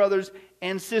spirit brothers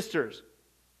and sisters.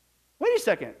 Wait a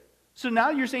second. So now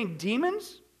you're saying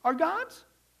demons are gods?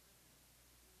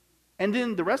 And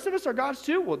then the rest of us are gods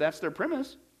too? Well, that's their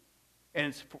premise. And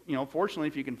it's, fortunately,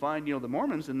 if you can find, the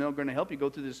Mormons, then they're going to help you go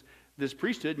through this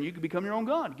priesthood, and you can become your own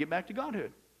God, get back to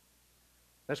godhood.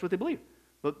 That's what they believe.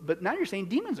 But now you're saying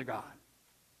demons are God.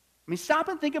 I mean, stop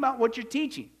and think about what you're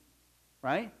teaching,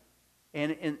 right?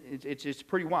 And it's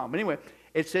pretty wild. But anyway,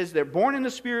 it says they're born in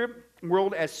the spirit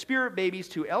world as spirit babies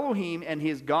to Elohim and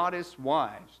his goddess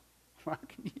wives.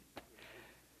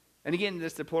 And again,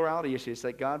 that's the plurality issue. It's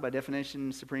like God, by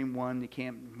definition, supreme one, you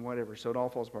can't, whatever. So it all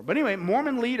falls apart. But anyway,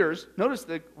 Mormon leaders, notice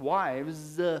the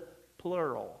wives,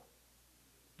 plural.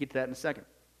 Get to that in a second.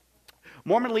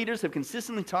 Mormon leaders have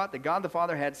consistently taught that God the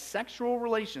Father had sexual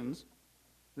relations.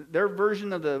 Their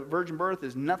version of the virgin birth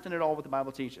is nothing at all what the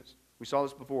Bible teaches. We saw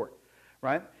this before,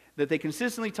 right? That they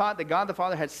consistently taught that God the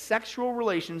Father had sexual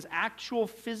relations, actual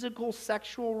physical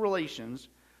sexual relations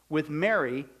with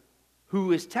Mary,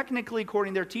 who is technically,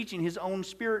 according to their teaching, his own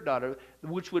spirit daughter,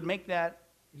 which would make that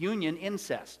union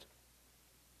incest.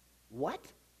 What?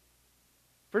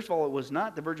 First of all, it was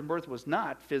not, the virgin birth was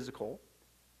not physical,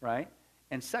 right?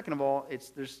 And second of all,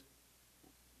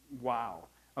 wow.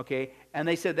 Okay? And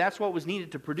they said that's what was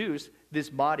needed to produce this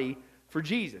body for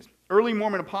Jesus. Early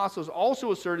Mormon apostles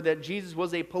also asserted that Jesus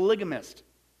was a polygamist.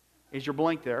 Is your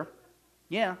blank there?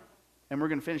 Yeah. And we're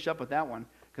going to finish up with that one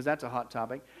because that's a hot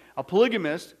topic. A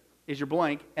polygamist is your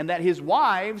blank, and that his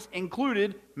wives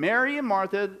included Mary and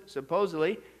Martha,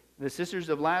 supposedly, the sisters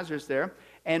of Lazarus there,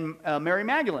 and Mary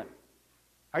Magdalene.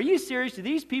 Are you serious? Do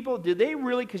these people, did they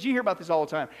really, because you hear about this all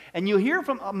the time, and you hear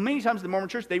from many times in the Mormon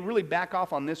church, they really back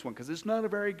off on this one, because it's not a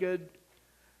very good,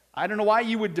 I don't know why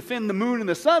you would defend the moon and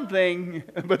the sun thing,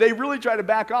 but they really try to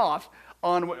back off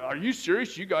on, are you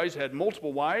serious? You guys had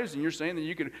multiple wives, and you're saying that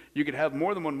you could have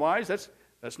more than one wives?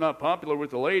 That's not popular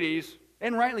with the ladies.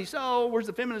 And rightly so. Where's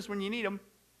the feminists when you need them,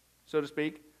 so to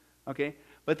speak? Okay?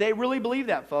 But they really believe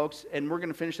that, folks, and we're going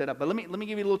to finish that up. But let me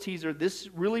give you a little teaser. This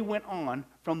really went on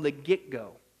from the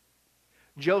get-go.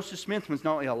 Joseph Smith was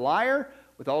not only a liar,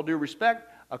 with all due respect,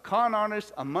 a con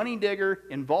artist, a money digger,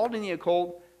 involved in the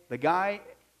occult. The guy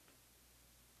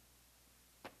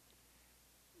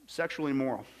sexually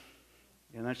immoral.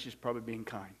 And that's just probably being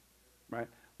kind, right?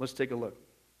 Let's take a look.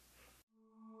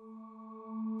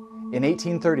 In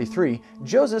 1833,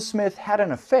 Joseph Smith had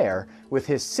an affair with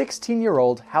his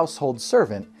 16-year-old household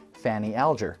servant, Fanny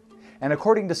Alger. And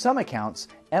according to some accounts,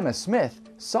 Emma Smith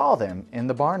saw them in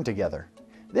the barn together.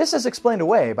 This is explained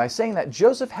away by saying that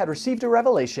Joseph had received a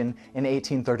revelation in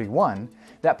 1831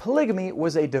 that polygamy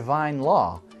was a divine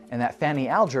law and that Fanny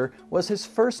Alger was his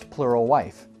first plural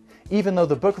wife, even though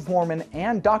the Book of Mormon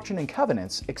and Doctrine and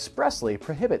Covenants expressly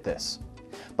prohibit this.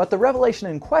 But the revelation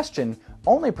in question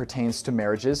only pertains to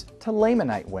marriages to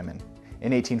Lamanite women.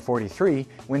 In 1843,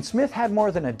 when Smith had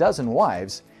more than a dozen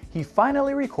wives, he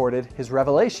finally recorded his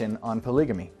revelation on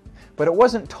polygamy. But it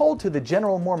wasn't told to the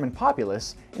general Mormon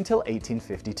populace until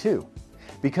 1852.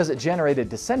 Because it generated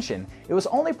dissension, it was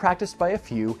only practiced by a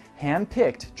few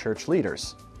hand-picked church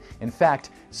leaders. In fact,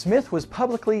 Smith was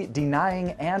publicly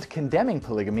denying and condemning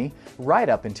polygamy right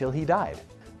up until he died.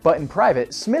 But in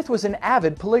private, Smith was an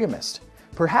avid polygamist,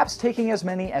 perhaps taking as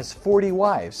many as 40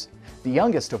 wives, the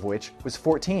youngest of which was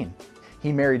 14.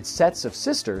 He married sets of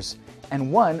sisters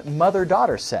and one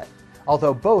mother-daughter set,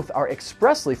 although both are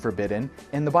expressly forbidden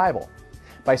in the Bible.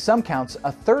 By some counts,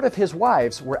 a third of his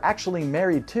wives were actually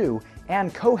married to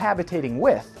and cohabitating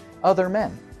with other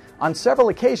men. On several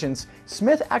occasions,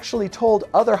 Smith actually told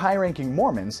other high-ranking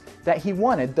Mormons that he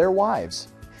wanted their wives.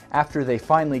 After they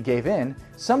finally gave in,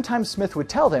 sometimes Smith would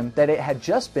tell them that it had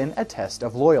just been a test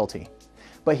of loyalty.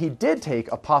 But he did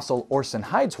take Apostle Orson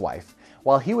Hyde's wife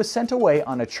while he was sent away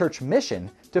on a church mission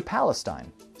to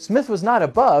Palestine. Smith was not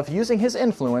above using his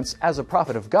influence as a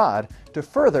prophet of God to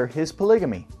further his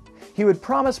polygamy. He would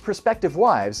promise prospective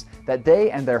wives that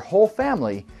they and their whole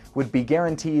family would be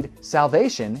guaranteed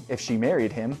salvation if she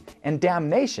married him and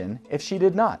damnation if she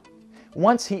did not.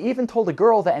 Once he even told a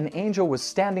girl that an angel was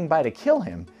standing by to kill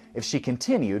him if she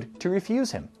continued to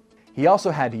refuse him. He also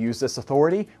had to use this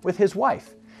authority with his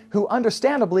wife, who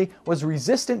understandably was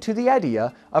resistant to the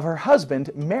idea of her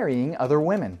husband marrying other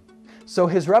women. So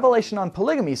his revelation on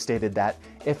polygamy stated that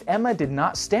if Emma did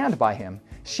not stand by him,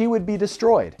 she would be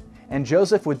destroyed, and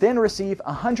Joseph would then receive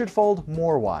 100-fold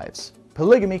more wives.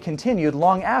 Polygamy continued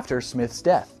long after Smith's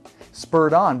death,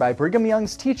 spurred on by Brigham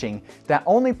Young's teaching that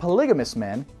only polygamous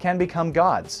men can become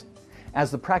gods. As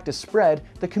the practice spread,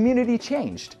 the community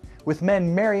changed, with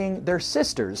men marrying their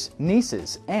sisters,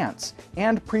 nieces, aunts,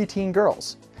 and preteen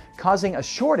girls, causing a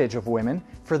shortage of women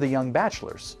for the young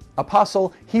bachelors.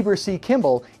 Apostle Heber C.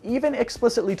 Kimball even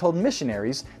explicitly told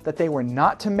missionaries that they were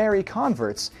not to marry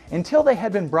converts until they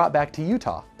had been brought back to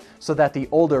Utah, so that the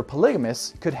older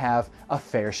polygamists could have a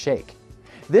fair shake.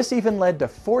 This even led to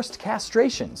forced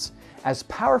castrations, as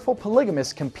powerful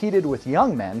polygamists competed with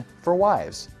young men for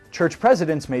wives. Church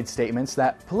presidents made statements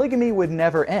that polygamy would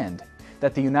never end,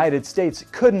 that the United States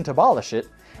couldn't abolish it,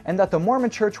 and that the Mormon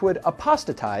Church would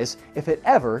apostatize if it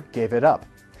ever gave it up.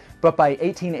 But by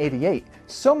 1888,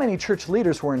 so many church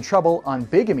leaders were in trouble on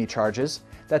bigamy charges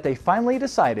that they finally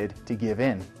decided to give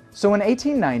in. So in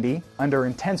 1890, under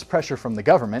intense pressure from the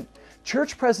government,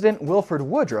 Church President Wilford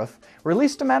Woodruff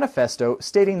released a manifesto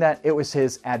stating that it was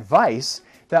his advice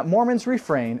that Mormons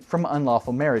refrain from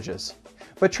unlawful marriages.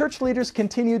 But church leaders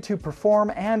continued to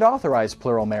perform and authorize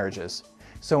plural marriages.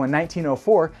 So in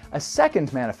 1904, a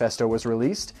second manifesto was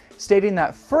released, stating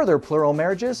that further plural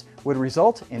marriages would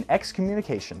result in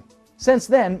excommunication. Since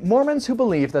then, Mormons who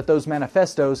believe that those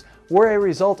manifestos were a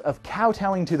result of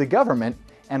kowtowing to the government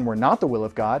and were not the will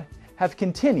of God, have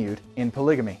continued in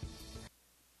polygamy.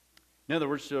 In other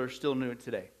words, they're still doing it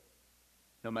today,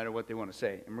 no matter what they want to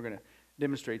say. And we're going to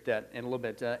demonstrate that in a little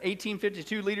bit.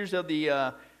 1852, leaders of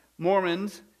the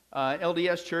Mormons,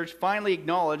 LDS Church, finally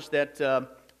acknowledged that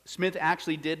Smith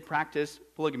actually did practice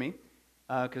polygamy,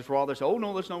 because for all they say, oh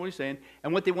no, that's not what he's saying.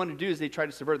 And what they wanted to do is they tried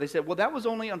to subvert it. They said, well, that was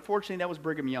only, unfortunately, that was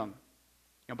Brigham Young.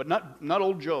 But not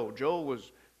old Joe. Joe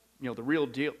was, the real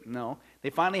deal. No. They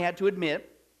finally had to admit,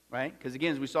 right? Because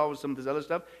again, as we saw with some of this other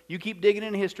stuff, you keep digging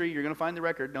in history, you're going to find the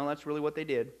record. No, that's really what they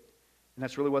did. And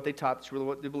that's really what they taught. That's really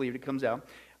what they believed. It comes out.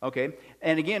 Okay.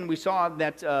 And again, we saw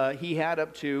that he had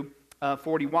up to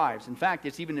 40 wives. In fact,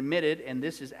 it's even admitted, and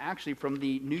this is actually from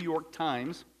the New York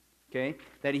Times, okay,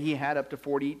 that he had up to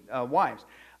 40 wives.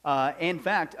 In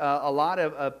fact, a lot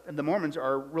of the Mormons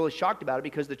are really shocked about it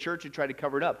because the church had tried to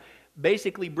cover it up.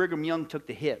 Basically, Brigham Young took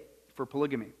the hit for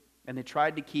polygamy, and they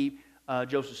tried to keep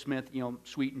Joseph Smith,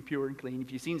 sweet and pure and clean.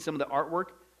 If you've seen some of the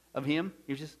artwork of him,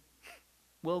 he was just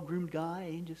well-groomed guy,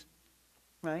 and just,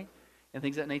 right? And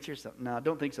things of that nature. So, no, I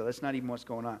don't think so. That's not even what's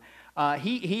going on.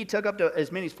 He took up to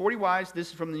as many as 40 wives. This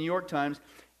is from the New York Times,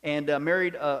 and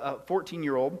married a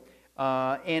 14-year-old.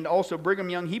 And also Brigham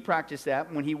Young, he practiced that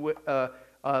when he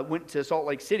went to Salt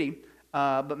Lake City.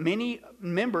 But many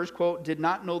members, quote, did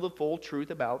not know the full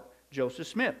truth about Joseph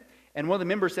Smith. And one of the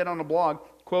members said on a blog,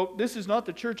 quote, "This is not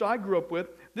the church I grew up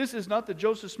with. This is not the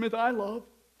Joseph Smith I love."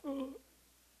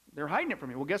 They're hiding it from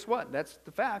me. Well, guess what? That's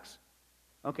the facts.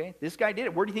 Okay, this guy did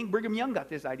it. Where do you think Brigham Young got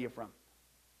this idea from?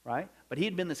 Right? But he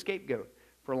had been the scapegoat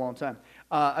for a long time.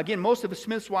 Again, most of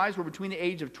Smith's wives were between the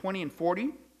age of 20 and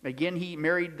 40. Again, he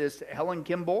married this Helen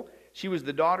Kimball. She was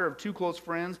the daughter of two close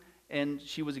friends, and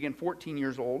she was, again, 14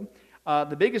 years old.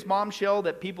 The biggest bombshell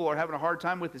that people are having a hard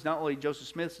time with is not only Joseph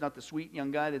Smith, it's not the sweet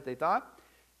young guy that they thought,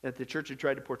 that the church had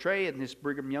tried to portray, and this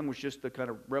Brigham Young was just the kind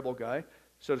of rebel guy,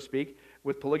 so to speak,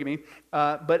 with polygamy.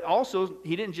 But also,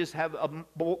 he didn't just have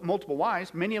multiple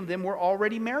wives. Many of them were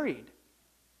already married.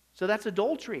 So that's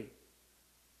adultery,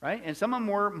 right? And some of them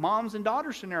were moms and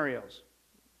daughter scenarios.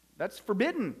 That's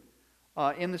forbidden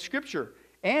in the Scripture.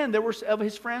 And there were of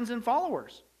his friends and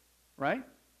followers, right?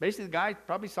 Basically, the guy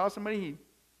probably saw somebody he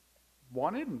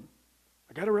wanted, and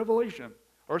I got a revelation.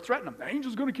 Or threatened him. The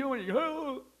angel's going to kill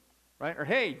you. Right? Or,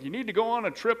 hey, you need to go on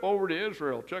a trip over to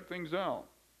Israel. Check things out.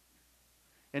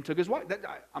 And took his wife.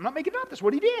 I'm not making it up. That's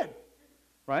what he did.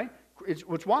 Right?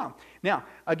 It's wild. Now,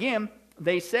 again,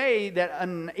 they say that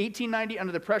in 1890,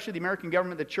 under the pressure of the American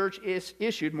government, the church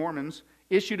Mormons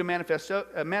issued a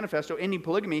manifesto ending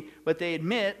polygamy, but they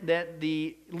admit that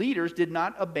the leaders did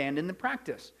not abandon the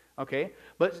practice. Okay?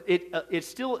 But it's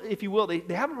still, if you will, they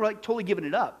haven't like totally given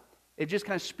it up. They've just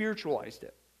kind of spiritualized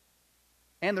it.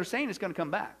 And they're saying it's going to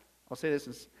come back. I'll say this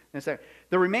in a second.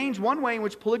 There remains one way in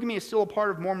which polygamy is still a part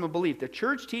of Mormon belief. The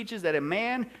church teaches that a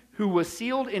man who was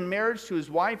sealed in marriage to his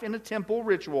wife in a temple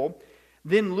ritual,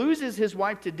 then loses his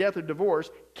wife to death or divorce,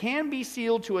 can be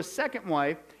sealed to a second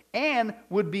wife and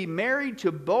would be married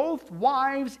to both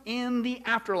wives in the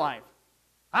afterlife.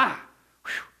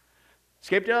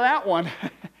 Escaped out of that one.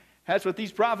 That's what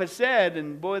these prophets said,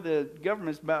 and boy, the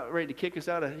government's about ready to kick us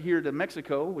out of here to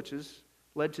Mexico, which has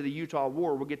led to the Utah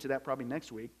War. We'll get to that probably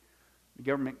next week. The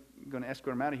government is going to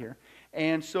escort them out of here.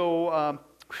 And so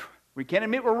we can't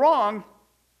admit we're wrong.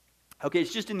 Okay,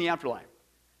 it's just in the afterlife.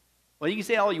 Well, you can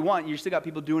say all you want. You still got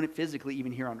people doing it physically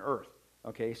even here on earth.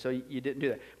 Okay, so you didn't do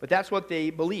that. But that's what they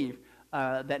believe,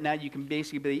 that now you can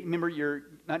basically, remember, you're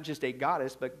not just a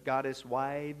goddess, but goddess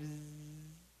wives.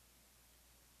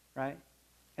 Right?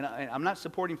 And I'm not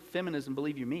supporting feminism,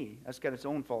 believe you me. That's got its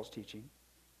own false teaching.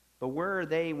 But where are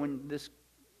they when this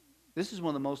is one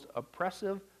of the most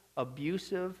oppressive,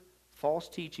 abusive, false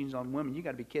teachings on women? You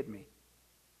got to be kidding me.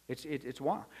 It's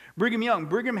wild. Brigham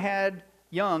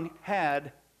Young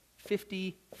had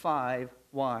 55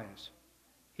 wives.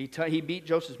 He beat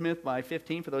Joseph Smith by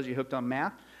 15, for those of you hooked on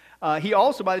math. He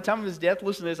also, by the time of his death,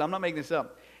 listen to this, I'm not making this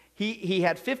up. He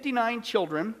had 59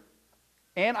 children,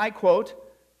 and I quote,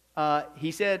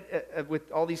 he said,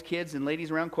 with all these kids and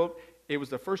ladies around, quote, "It was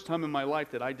the first time in my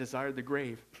life that I desired the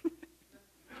grave."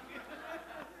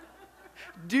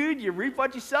 Dude, you reap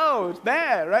what you sow. It's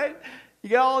bad, right? You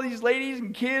got all these ladies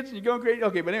and kids, and you're going crazy.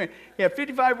 Okay, but anyway, he had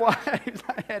 55 wives.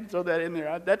 I had to throw that in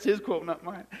there. That's his quote, not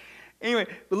mine. Anyway,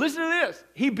 but listen to this.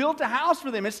 He built a house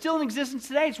for them. It's still in existence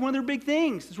today. It's one of their big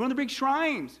things. It's one of their big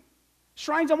shrines.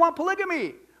 Shrines that want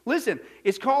polygamy. Listen,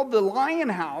 it's called the Lion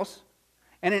House.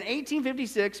 And in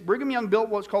 1856, Brigham Young built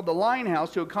what's called the Lion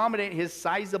House to accommodate his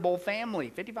sizable family,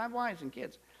 55 wives and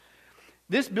kids.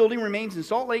 This building remains in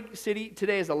Salt Lake City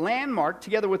today as a landmark,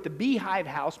 together with the Beehive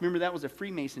House. Remember, that was a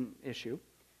Freemason issue.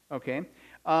 Okay.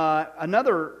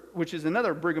 Which is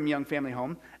another Brigham Young family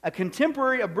home. A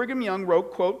contemporary of Brigham Young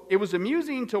wrote, quote, "It was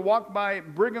amusing to walk by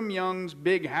Brigham Young's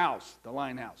big house, the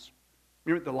Lion House."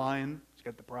 Remember the lion? It's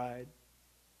got the pride.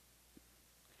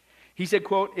 He said,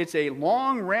 quote, "It's a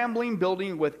long, rambling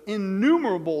building with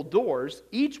innumerable doors.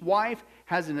 Each wife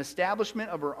has an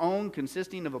establishment of her own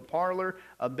consisting of a parlor,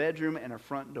 a bedroom, and a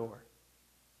front door."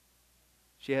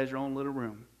 She has her own little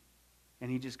room. And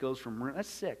he just goes from room. That's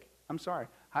sick. I'm sorry.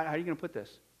 How are you going to put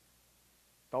this?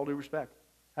 With all due respect.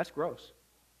 That's gross.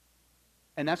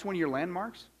 And that's one of your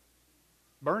landmarks?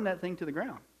 Burn that thing to the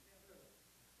ground.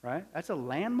 Right? That's a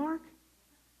landmark?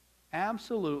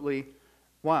 Absolutely.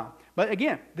 Wow. But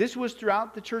again, this was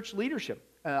throughout the church leadership.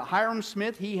 Hiram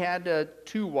Smith, he had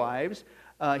 2 wives.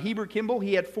 Heber Kimball,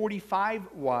 he had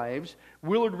 45 wives.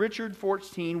 Willard Richard,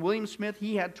 14. William Smith,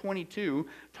 he had 22.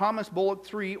 Thomas Bullock,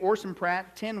 3. Orson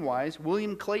Pratt, 10 wives.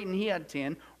 William Clayton, he had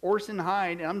 10. Orson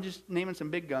Hyde, and I'm just naming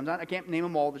some big guns. I can't name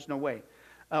them all, there's no way.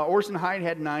 Orson Hyde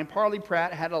had 9. Parley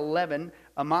Pratt had 11.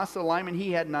 Amasa Lyman,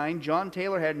 he had 9. John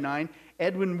Taylor had 9.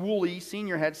 Edwin Woolley,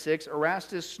 Sr. had 6.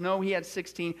 Erastus Snow, he had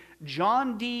 16.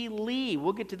 John D. Lee,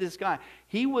 we'll get to this guy.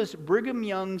 He was Brigham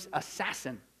Young's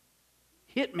assassin,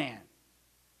 hitman.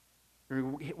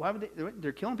 Why would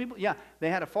they're killing people? Yeah, they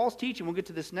had a false teaching. We'll get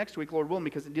to this next week, Lord willing,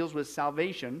 because it deals with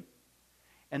salvation.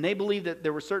 And they believed that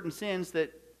there were certain sins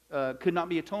that could not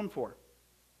be atoned for.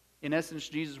 In essence,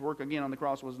 Jesus' work again on the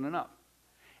cross wasn't enough.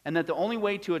 And that the only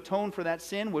way to atone for that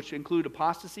sin, which include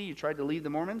apostasy, you tried to leave the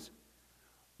Mormons,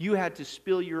 you had to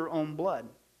spill your own blood.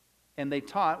 And they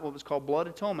taught what was called blood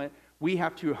atonement. We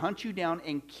have to hunt you down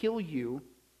and kill you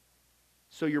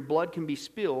so your blood can be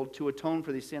spilled to atone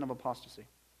for the sin of apostasy.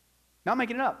 Not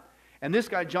making it up. And this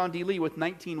guy, John D. Lee, with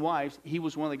 19 wives, he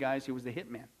was one of the guys who was the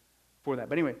hitman for that.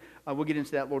 But anyway, we'll get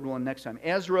into that, Lord willing, next time.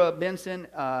 Ezra Benson,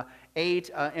 8,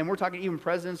 and we're talking even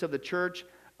presidents of the church.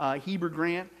 Heber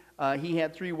Grant, he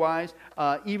had 3 wives.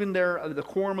 Even the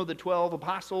quorum of the 12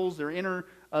 apostles, their inner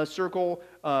circle,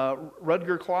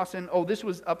 Rudger Clausen. Oh, this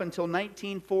was up until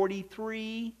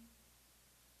 1943.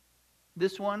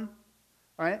 This one,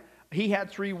 all right? He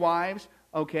had 3 wives.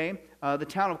 Okay, the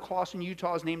town of Clawson,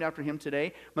 Utah is named after him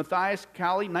today. Matthias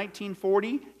Cowley,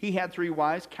 1940, he had 3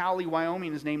 wives. Cowley,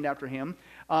 Wyoming is named after him.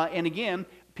 And again,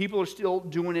 people are still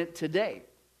doing it today.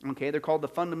 Okay, they're called the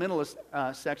fundamentalist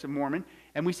sect of Mormon.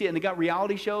 And we see it, and they got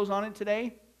reality shows on it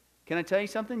today. Can I tell you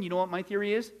something? You know what my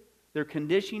theory is? They're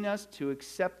conditioning us to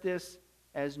accept this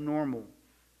as normal.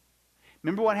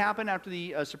 Remember what happened after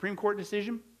the Supreme Court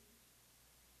decision?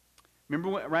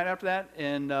 Remember right after that?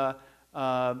 And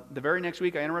the very next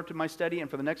week, I interrupted my study, and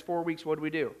for the next 4 weeks, what did we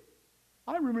do?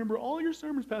 I remember all your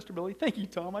sermons, Pastor Billy. Thank you,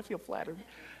 Tom. I feel flattered.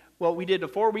 Well, we did a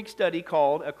 4-week study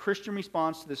called A Christian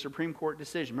Response to the Supreme Court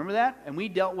Decision. Remember that? And we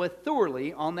dealt with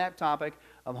thoroughly on that topic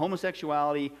of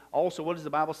homosexuality. Also, what does the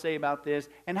Bible say about this?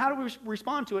 And how do we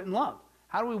respond to it in love?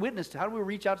 How do we witness to? How do we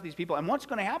reach out to these people? And what's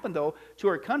going to happen, though, to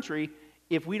our country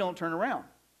if we don't turn around?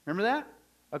 Remember that?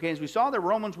 Okay, as we saw there,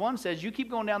 Romans 1 says, you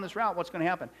keep going down this route, what's going to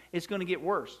happen? It's going to get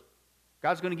worse.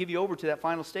 God's going to give you over to that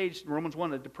final stage, Romans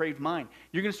 1, a depraved mind.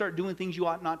 You're going to start doing things you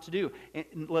ought not to do,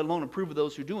 let alone approve of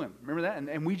those who do them. Remember that?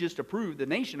 And we just approved, the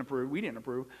nation approved, we didn't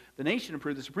approve, the nation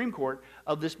approved, the Supreme Court,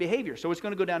 of this behavior. So it's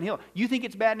going to go downhill. You think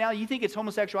it's bad now, you think it's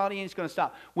homosexuality, and it's going to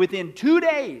stop. Within 2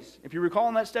 days, if you recall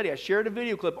in that study, I shared a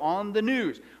video clip on the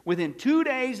news. Within 2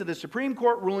 days of the Supreme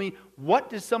Court ruling, what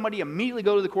does somebody immediately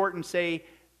go to the court and say,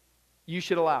 you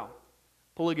should allow?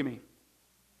 Polygamy.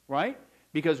 Right?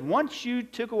 Because once you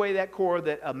took away that core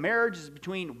that a marriage is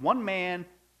between one man,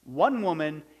 one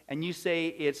woman, and you say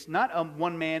it's not a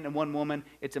one man and one woman,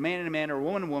 it's a man and a man or a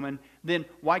woman and a woman, then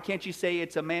why can't you say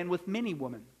it's a man with many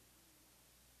women?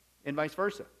 And vice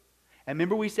versa. And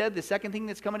remember we said the second thing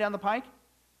that's coming down the pike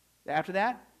after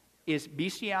that is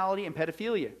bestiality and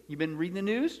pedophilia. You've been reading the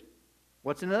news?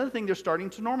 What's another thing they're starting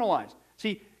to normalize?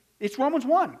 See, it's Romans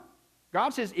 1. God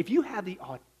says if you have the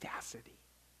audacity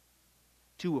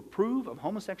to approve of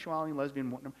homosexuality and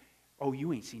lesbian, oh,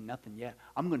 you ain't seen nothing yet.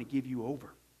 I'm going to give you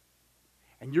over.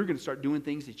 And you're going to start doing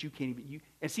things that you can't even...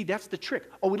 And see, that's the trick.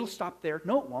 Oh, it'll stop there.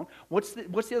 No, it won't. What's the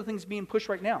other thing that's being pushed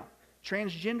right now?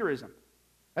 Transgenderism.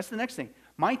 That's the next thing.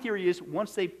 My theory is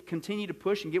once they continue to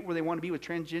push and get where they want to be with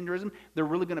transgenderism, they're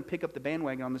really going to pick up the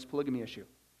bandwagon on this polygamy issue,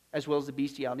 as well as the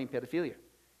bestiality and pedophilia.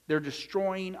 They're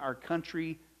destroying our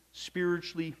country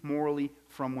spiritually, morally,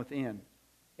 from within.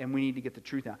 And we need to get the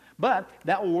truth out. But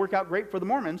that will work out great for the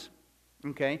Mormons,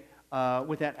 okay,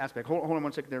 with that aspect. Hold on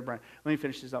 1 second there, Brian. Let me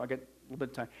finish this out. I got a little bit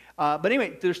of time. But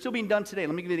anyway, they're still being done today.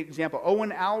 Let me give you an example.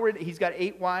 Owen Allred, he's got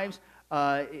 8 wives.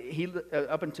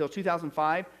 Up until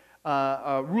 2005.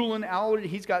 Rulon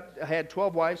Allred, had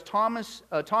 12 wives.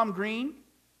 Tom Green,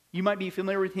 you might be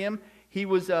familiar with him. He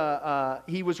was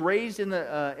raised in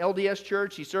the LDS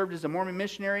church. He served as a Mormon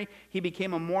missionary. He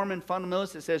became a Mormon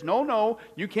fundamentalist that says, no,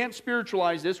 you can't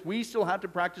spiritualize this. We still have to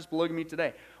practice polygamy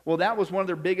today. Well, that was one of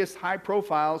their biggest high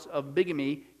profiles of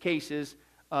bigamy cases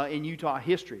in Utah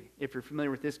history, if you're familiar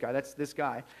with this guy. That's this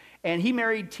guy. And he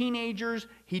married teenagers.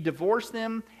 He divorced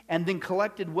them and then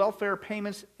collected welfare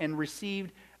payments and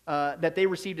that they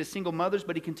received as single mothers,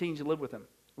 but he continued to live with them.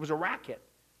 It was a racket.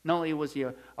 Not only was he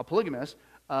a polygamist,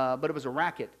 but it was a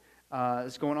racket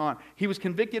that's going on. He was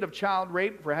convicted of child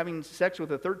rape for having sex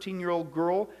with a 13-year-old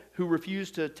girl who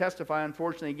refused to testify,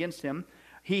 unfortunately, against him.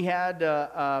 He had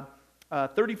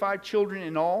 35 children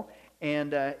in all,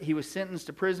 and he was sentenced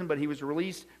to prison, but he was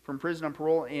released from prison on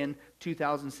parole in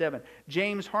 2007.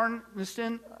 James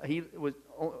Harneston, he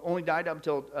only died up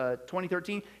until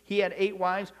 2013. He had 8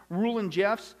 wives. Rulon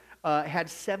Jeffs had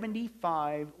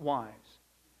 75 wives.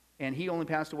 And he only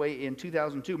passed away in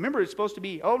 2002. Remember, it's supposed to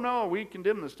be, oh no, we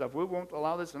condemn this stuff. We won't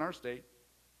allow this in our state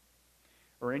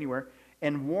or anywhere.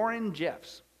 And Warren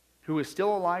Jeffs, who is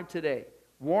still alive today,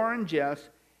 Warren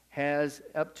Jeffs has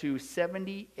up to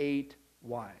 78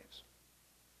 wives.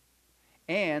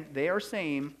 And they are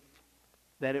saying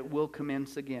that it will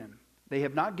commence again. They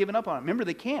have not given up on it. Remember,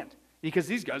 they can't, because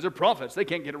these guys are prophets. They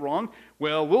can't get it wrong.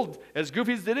 Well, as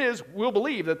goofy as it is, we'll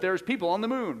believe that there's people on the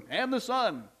moon and the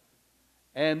sun.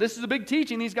 And this is a big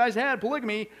teaching these guys had,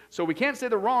 polygamy, so we can't say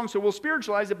they're wrong, so we'll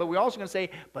spiritualize it, but we're also going to say,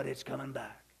 but it's coming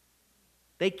back.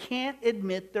 They can't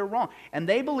admit they're wrong. And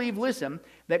they believe, listen,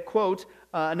 that, quote,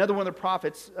 another one of the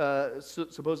prophets,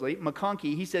 supposedly,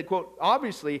 McConkie, he said, quote,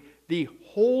 obviously, the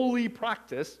holy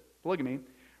practice, polygamy,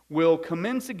 will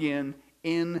commence again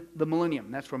in the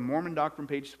millennium. That's from Mormon Doctrine,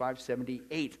 page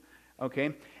 578.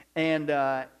 Okay? And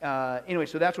anyway,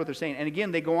 so that's what they're saying. And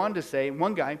again, they go on to say,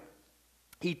 one guy,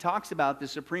 he talks about the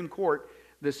Supreme Court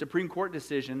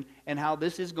decision, and how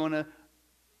this is going to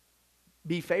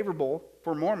be favorable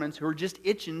for Mormons who are just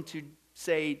itching to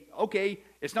say, okay,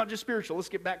 it's not just spiritual. Let's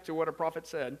get back to what a prophet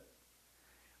said.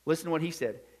 Listen to what he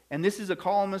said. And this is a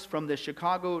columnist from the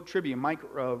Chicago Tribune, Mike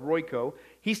Royko.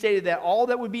 He stated that all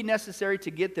that would be necessary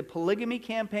to get the polygamy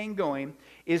campaign going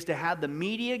is to have the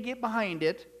media get behind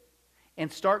it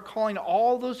and start calling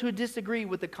all those who disagree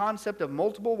with the concept of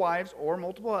multiple wives or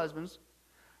multiple husbands,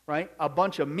 right, a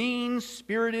bunch of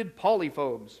mean-spirited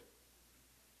polyphobes.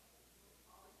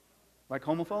 Like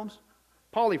homophobes?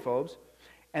 Polyphobes.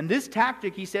 And this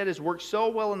tactic, he said, has worked so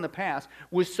well in the past.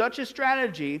 With such a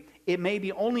strategy, it may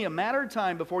be only a matter of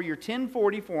time before your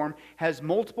 1040 form has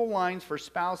multiple lines for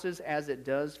spouses as it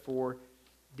does for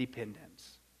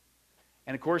dependents.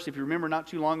 And of course, if you remember not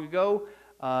too long ago,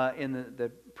 in the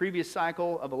previous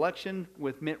cycle of election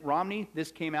with Mitt Romney,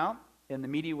 this came out, and the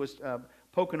media was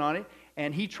poking on it,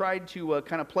 and he tried to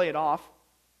kind of play it off,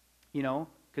 you know,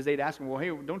 because they'd ask him, well, hey,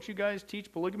 don't you guys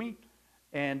teach polygamy?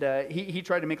 And he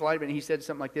tried to make light of it, and he said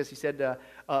something like this. He said,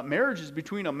 marriage is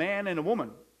between a man and a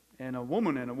woman, and a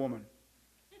woman and a woman.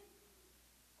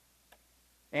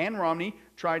 Ann Romney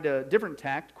tried a different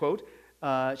tact, quote,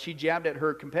 she jabbed at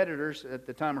her competitors at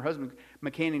the time, her husband,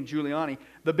 McCain and Giuliani.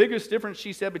 The biggest difference,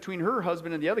 she said, between her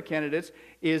husband and the other candidates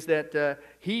is that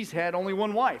he's had only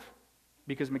one wife,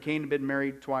 because McCain had been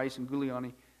married twice and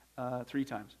Giuliani 3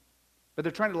 times. But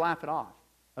they're trying to laugh it off.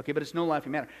 Okay, but it's no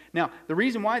laughing matter. Now, the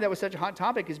reason why that was such a hot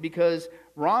topic is because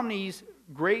Romney's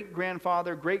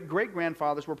great-grandfather,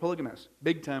 great-great-grandfathers were polygamists,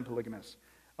 big-time polygamists.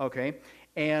 Okay,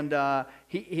 and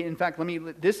he in fact,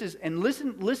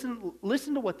 listen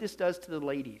to what this does to the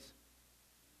ladies.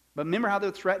 But remember how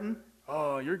they're threatened?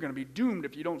 Oh, you're going to be doomed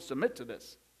if you don't submit to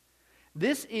this.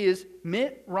 This is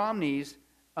Mitt Romney's,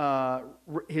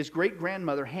 his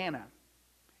great-grandmother, Hannah.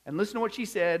 And listen to what she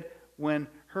said when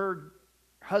her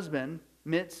husband,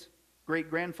 Mitt's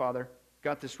great-grandfather,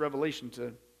 got this revelation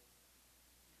to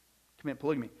commit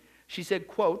polygamy. She said,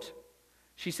 quote,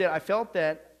 I felt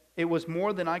that it was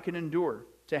more than I could endure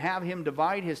to have him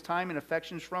divide his time and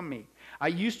affections from me. I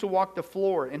used to walk the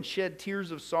floor and shed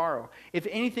tears of sorrow. If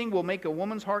anything will make a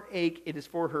woman's heart ache, it is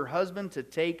for her husband to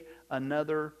take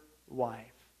another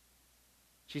wife.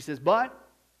 She says, but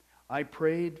I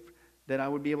prayed that I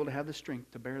would be able to have the strength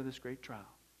to bear this great trial.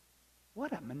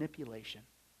 What a manipulation.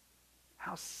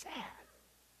 How sad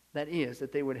that is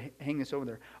that they would hang this over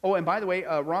there. Oh, and by the way,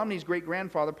 Romney's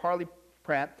great-grandfather, Parley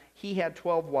Pratt, he had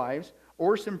 12 wives.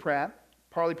 Orson Pratt,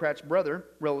 Parley Pratt's brother,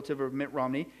 relative of Mitt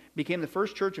Romney, became the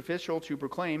first church official to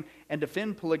proclaim and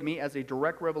defend polygamy as a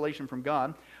direct revelation from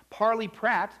God. Parley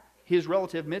Pratt, his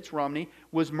relative Mitt Romney,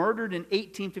 was murdered in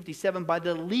 1857 by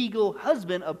the legal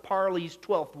husband of Parley's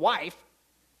 12th wife,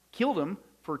 killed him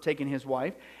for taking his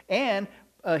wife, and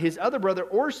his other brother,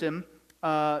 Orson,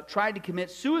 tried to commit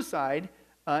suicide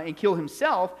and kill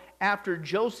himself after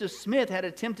Joseph Smith had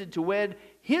attempted to wed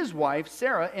his wife,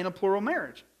 Sarah, in a plural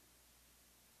marriage.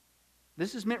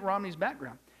 This is Mitt Romney's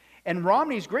background. And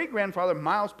Romney's great-grandfather,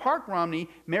 Miles Park Romney,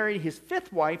 married his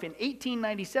 5th wife in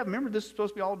 1897. Remember, this is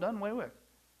supposed to be all done away with.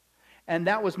 And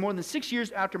that was more than 6 years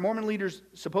after Mormon leaders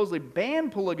supposedly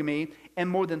banned polygamy, and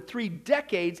more than 3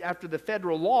 decades after the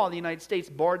federal law in the United States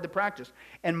barred the practice.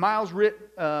 And Miles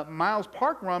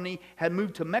Park Romney had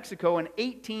moved to Mexico in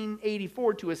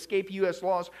 1884 to escape U.S.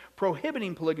 laws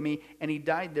prohibiting polygamy, and he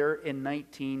died there in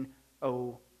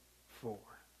 1904.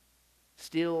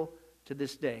 Still, to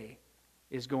this day,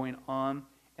 is going on.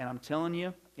 And I'm telling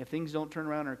you, if things don't turn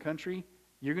around in our country,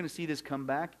 you're going to see this come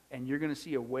back, and you're going to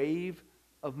see a wave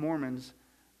of Mormons,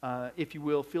 if you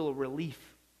will, feel a relief,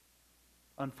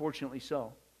 unfortunately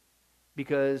so,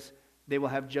 because they will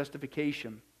have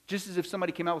justification. Just as if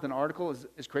somebody came out with an article,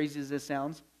 as crazy as this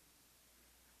sounds,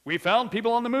 we found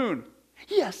people on the moon.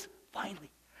 Yes, finally.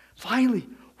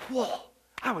 Whoa,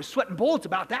 I was sweating bullets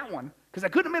about that one, because I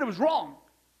couldn't admit it was wrong.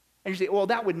 And you say, well,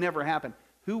 that would never happen.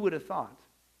 Who would have thought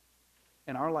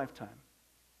in our lifetime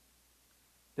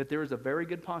that there is a very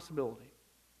good possibility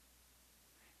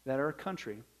that our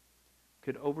country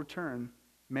could overturn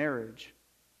marriage,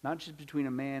 not just between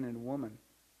a man and a woman.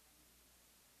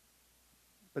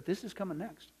 But this is coming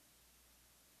next.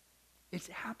 It's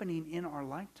happening in our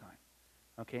lifetime.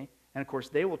 Okay? And of course,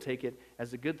 they will take it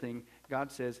as a good thing.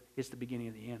 God says it's the beginning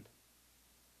of the end.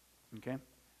 Okay?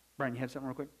 Brian, you had something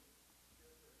real quick?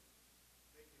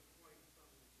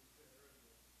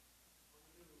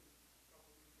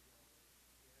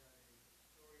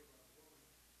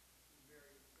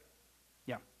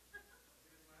 Yeah.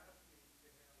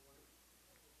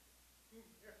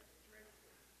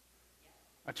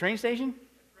 A train station?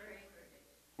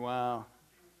 Wow.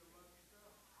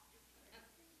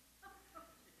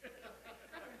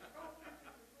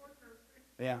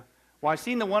 Yeah. Well, I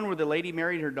seen the one where the lady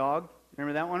married her dog.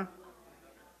 Remember that one?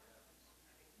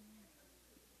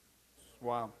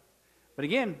 Wow. But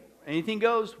again, anything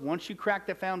goes. Once you crack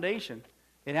the foundation,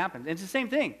 it happens. And it's the same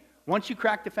thing. Once you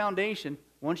crack the foundation,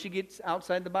 once you get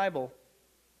outside the Bible,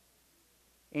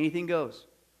 anything goes.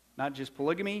 Not just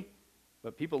polygamy,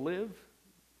 but people live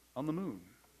on the moon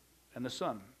and the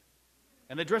sun.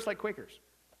 And they dress like Quakers.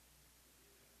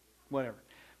 Whatever.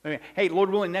 Okay. Hey,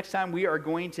 Lord willing, next time we are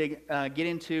going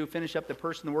to finish up the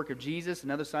person and the work of Jesus.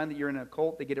 Another sign that you're in a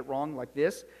cult, they get it wrong like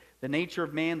this. The nature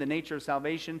of man, the nature of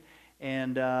salvation.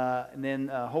 And then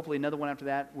hopefully another one after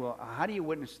that. Well, how do you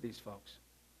witness to these folks?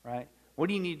 Right? What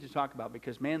do you need to talk about?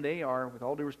 Because, man, they are, with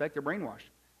all due respect, they're brainwashed.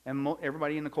 And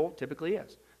everybody in the cult typically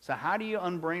is. So how do you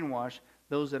unbrainwash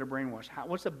those that are brainwashed?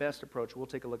 What's the best approach? We'll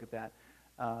take a look at that,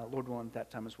 Lord willing, at that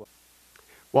time as well.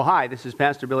 Well, hi, this is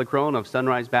Pastor Billy Crone of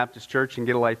Sunrise Baptist Church and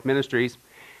Get a Life Ministries,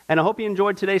 and I hope you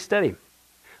enjoyed today's study.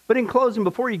 But in closing,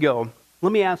 before you go,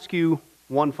 let me ask you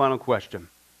one final question.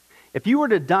 If you were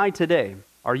to die today,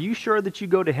 are you sure that you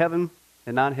go to heaven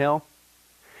and not hell?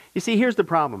 You see, here's the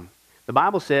problem. The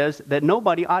Bible says that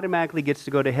nobody automatically gets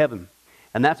to go to heaven,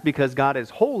 and that's because God is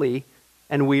holy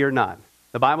and we are not.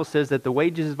 The Bible says that the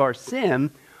wages of our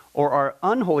sin or our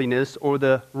unholiness or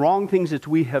the wrong things that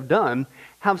we have done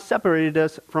have separated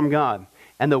us from God.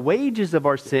 And the wages of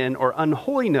our sin or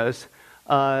unholiness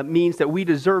means that we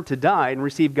deserve to die and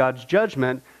receive God's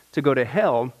judgment to go to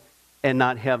hell and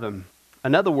not heaven.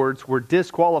 In other words, we're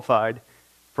disqualified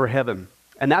for heaven.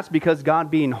 And that's because God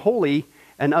being holy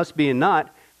and us being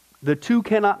not, the two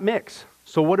cannot mix.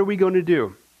 So what are we going to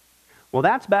do? Well,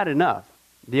 that's bad enough.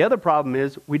 The other problem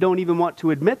is we don't even want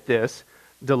to admit this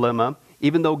dilemma,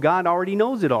 even though God already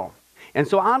knows it all. And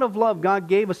so out of love, God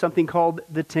gave us something called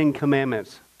the Ten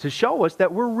Commandments to show us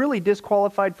that we're really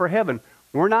disqualified for heaven.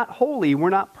 We're not holy. We're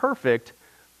not perfect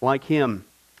like Him.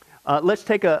 Let's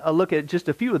take a look at just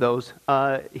a few of those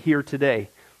here today.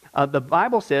 The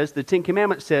Bible says, the Ten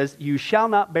Commandments says, you shall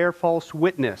not bear false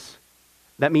witness.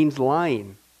 That means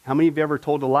lying. How many of you ever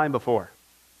told a lie before?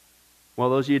 Well,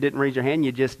 those of you who didn't raise your hand,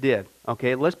 you just did.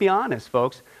 Okay, let's be honest,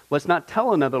 folks. Let's not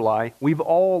tell another lie. We've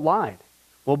all lied.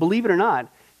 Well, believe it or not,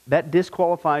 that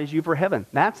disqualifies you for heaven.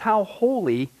 That's how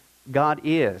holy God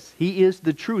is. He is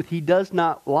the truth. He does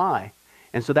not lie.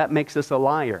 And so that makes us a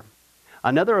liar.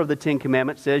 Another of the Ten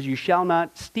Commandments says, you shall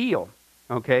not steal.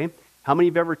 Okay? How many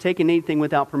of you have ever taken anything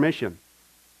without permission?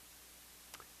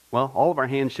 Well, all of our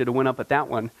hands should have went up at that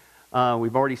one.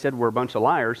 We've already said we're a bunch of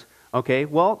liars. Okay?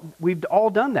 Well, we've all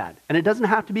done that. And it doesn't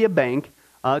have to be a bank.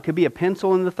 It could be a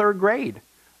pencil in the third grade.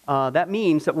 That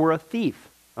means that we're a thief.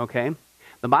 Okay?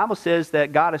 The Bible says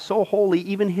that God is so holy,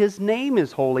 even His name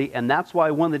is holy, and that's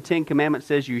why one of the Ten Commandments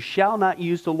says, you shall not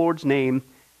use the Lord's name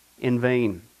in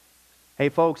vain. Hey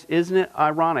folks, isn't it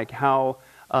ironic how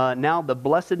now the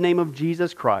blessed name of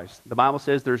Jesus Christ, the Bible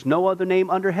says there's no other name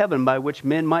under heaven by which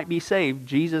men might be saved,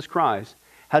 Jesus Christ,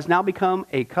 has now become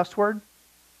a cuss word?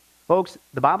 Folks,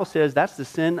 the Bible says that's the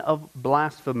sin of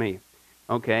blasphemy.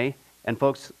 Okay? And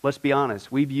folks, let's be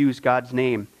honest, we've used God's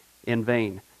name in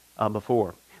vain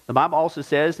before. The Bible also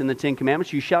says in the Ten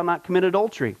Commandments, you shall not commit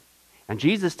adultery. And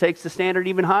Jesus takes the standard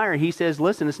even higher. He says,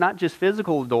 listen, it's not just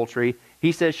physical adultery.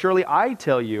 He says, surely I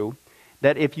tell you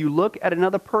that if you look at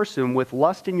another person with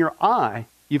lust in your eye,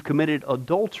 you've committed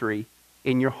adultery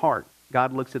in your heart.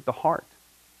 God looks at the heart.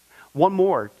 One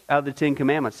more out of the Ten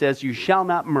Commandments says, you shall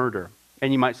not murder.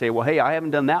 And you might say, well, hey, I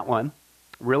haven't done that one.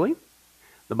 Really?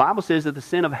 The Bible says that the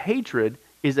sin of hatred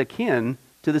is akin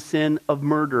to the sin of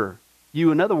murder.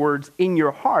 You, in other words, in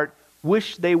your heart,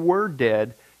 wish they were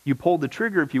dead. You pulled the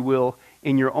trigger, if you will,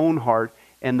 in your own heart.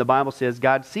 And the Bible says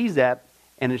God sees that,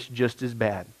 and it's just as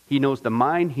bad. He knows the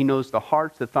mind, He knows the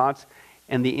hearts, the thoughts,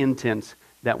 and the intents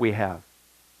that we have.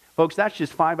 Folks, that's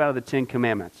just 5 out of the 10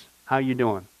 commandments. How you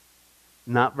doing?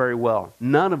 Not very well.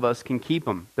 None of us can keep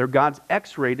them. They're God's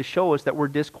x-ray to show us that we're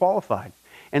disqualified.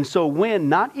 And so when,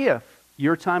 not if,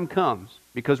 your time comes,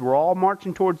 because we're all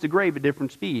marching towards the grave at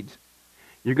different speeds,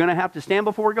 You're going to have to stand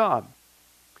before God.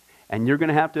 And you're going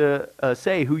to have to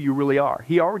say who you really are.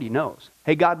 He already knows.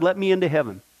 Hey, God, let me into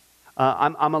heaven.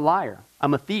 I'm a liar.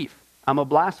 I'm a thief. I'm a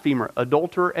blasphemer,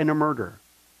 adulterer, and a murderer.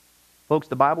 Folks,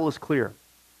 the Bible is clear.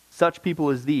 Such people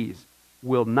as these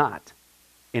will not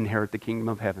inherit the kingdom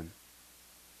of heaven.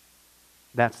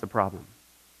 That's the problem.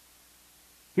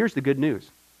 Here's the good news.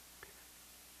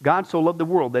 God so loved the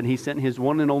world that he sent his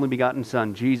one and only begotten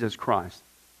Son, Jesus Christ,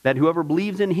 that whoever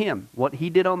believes in him, what he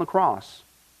did on the cross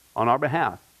on our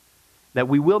behalf, that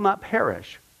we will not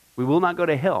perish, we will not go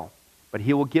to hell, but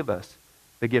he will give us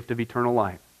the gift of eternal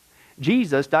life.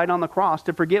 Jesus died on the cross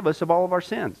to forgive us of all of our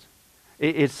sins.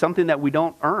 It's something that we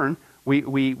don't earn.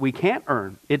 We can't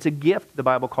earn. It's a gift, the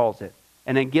Bible calls it,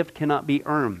 and a gift cannot be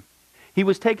earned. He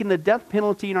was taking the death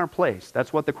penalty in our place.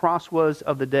 That's what the cross was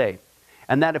of the day.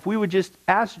 And that if we would just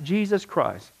ask Jesus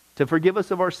Christ to forgive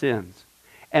us of our sins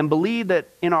and believe that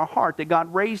in our heart that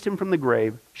God raised him from the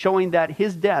grave, showing that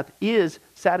his death is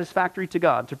satisfactory to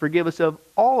God to forgive us of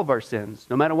all of our sins,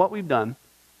 no matter what we've done,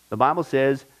 the Bible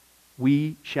says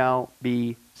we shall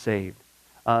be saved.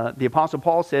 The Apostle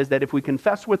Paul says that if we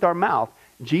confess with our mouth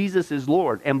Jesus is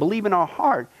Lord and believe in our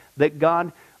heart that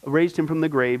God raised him from the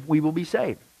grave, we will be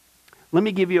saved. Let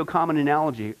me give you a common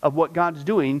analogy of what God's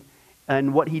doing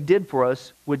and what he did for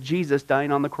us with Jesus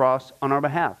dying on the cross on our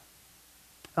behalf.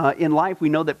 In life, we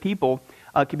know that people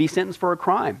can be sentenced for a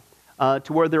crime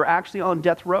to where they're actually on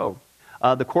death row.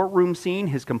 The courtroom scene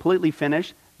has completely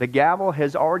finished. The gavel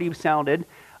has already sounded.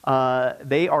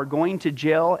 They are going to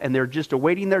jail, and they're just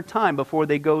awaiting their time before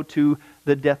they go to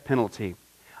the death penalty.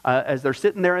 As they're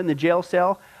sitting there in the jail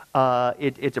cell,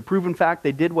 it's a proven fact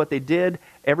they did what they did.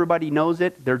 Everybody knows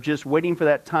it. They're just waiting for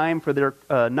that time for their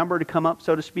number to come up,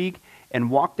 so to speak, and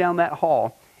walk down that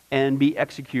hall and be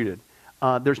executed.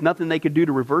 There's nothing they could do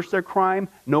to reverse their crime.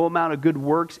 No amount of good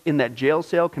works in that jail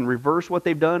cell can reverse what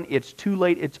they've done. It's too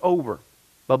late. It's over.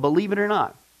 But believe it or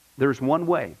not, there's one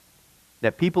way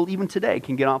that people even today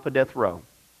can get off of death row.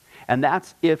 And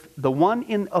that's if the one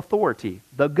in authority,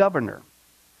 the governor,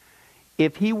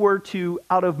 if he were to,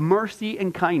 out of mercy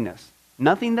and kindness,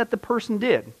 nothing that the person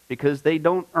did, because they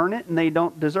don't earn it and they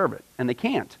don't deserve it, and they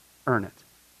can't earn it,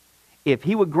 if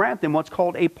he would grant them what's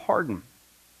called a pardon,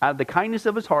 out of the kindness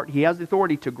of his heart, he has the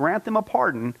authority to grant them a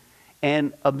pardon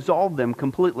and absolve them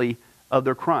completely of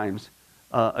their crimes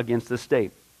against the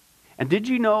state. And did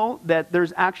you know that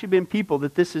there's actually been people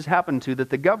that this has happened to, that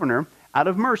the governor, out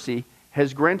of mercy,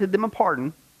 has granted them a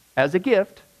pardon as a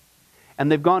gift,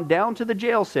 and they've gone down to the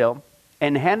jail cell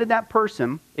and handed that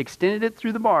person, extended it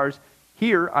through the bars,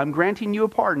 here, I'm granting you a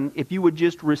pardon. If you would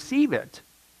just receive it,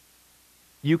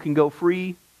 you can go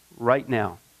free right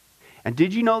now. And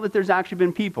did you know that there's actually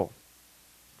been people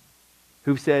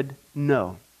who've said,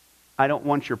 no, I don't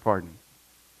want your pardon.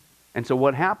 And so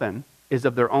what happened is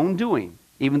of their own doing,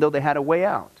 even though they had a way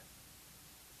out,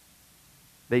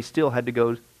 they still had to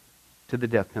go to the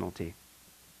death penalty.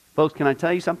 Folks, can I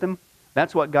tell you something?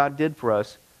 That's what God did for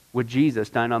us with Jesus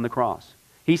dying on the cross.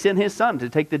 He sent his Son to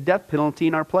take the death penalty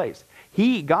in our place.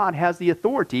 God has the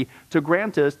authority to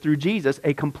grant us through Jesus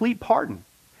a complete pardon.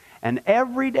 And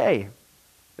every day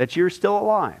that you're still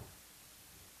alive,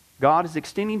 God is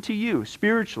extending to you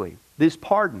spiritually this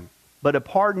pardon. But a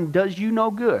pardon does you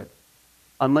no good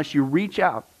unless you reach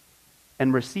out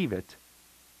and receive it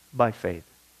by faith.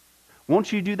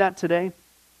 Won't you do that today?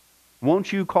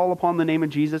 Won't you call upon the name of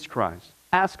Jesus Christ?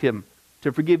 Ask him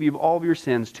to forgive you of all of your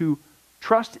sins, to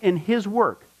trust in his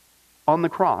work on the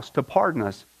cross to pardon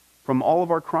us from all of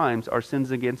our crimes, our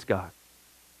sins against God.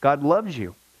 God loves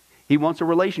you. He wants a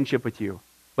relationship with you.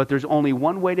 But there's only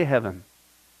one way to heaven.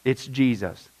 It's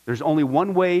Jesus. There's only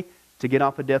one way to get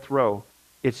off of death row.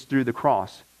 It's through the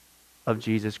cross of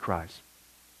Jesus Christ.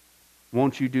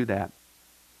 Won't you do that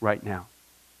right now?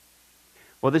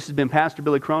 Well, this has been Pastor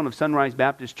Billy Crone of Sunrise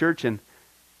Baptist Church and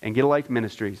Get a Life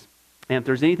Ministries. And if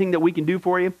there's anything that we can do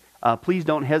for you, please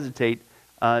don't hesitate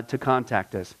to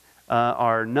contact us.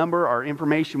 Our number, our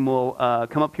information will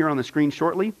come up here on the screen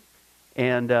shortly.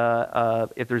 And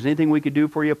if there's anything we could do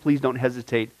for you, please don't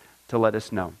hesitate to let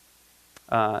us know.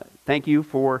 Thank you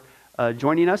for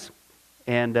joining us.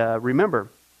 And remember,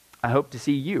 I hope to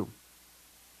see you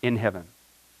in heaven.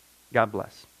 God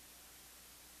bless.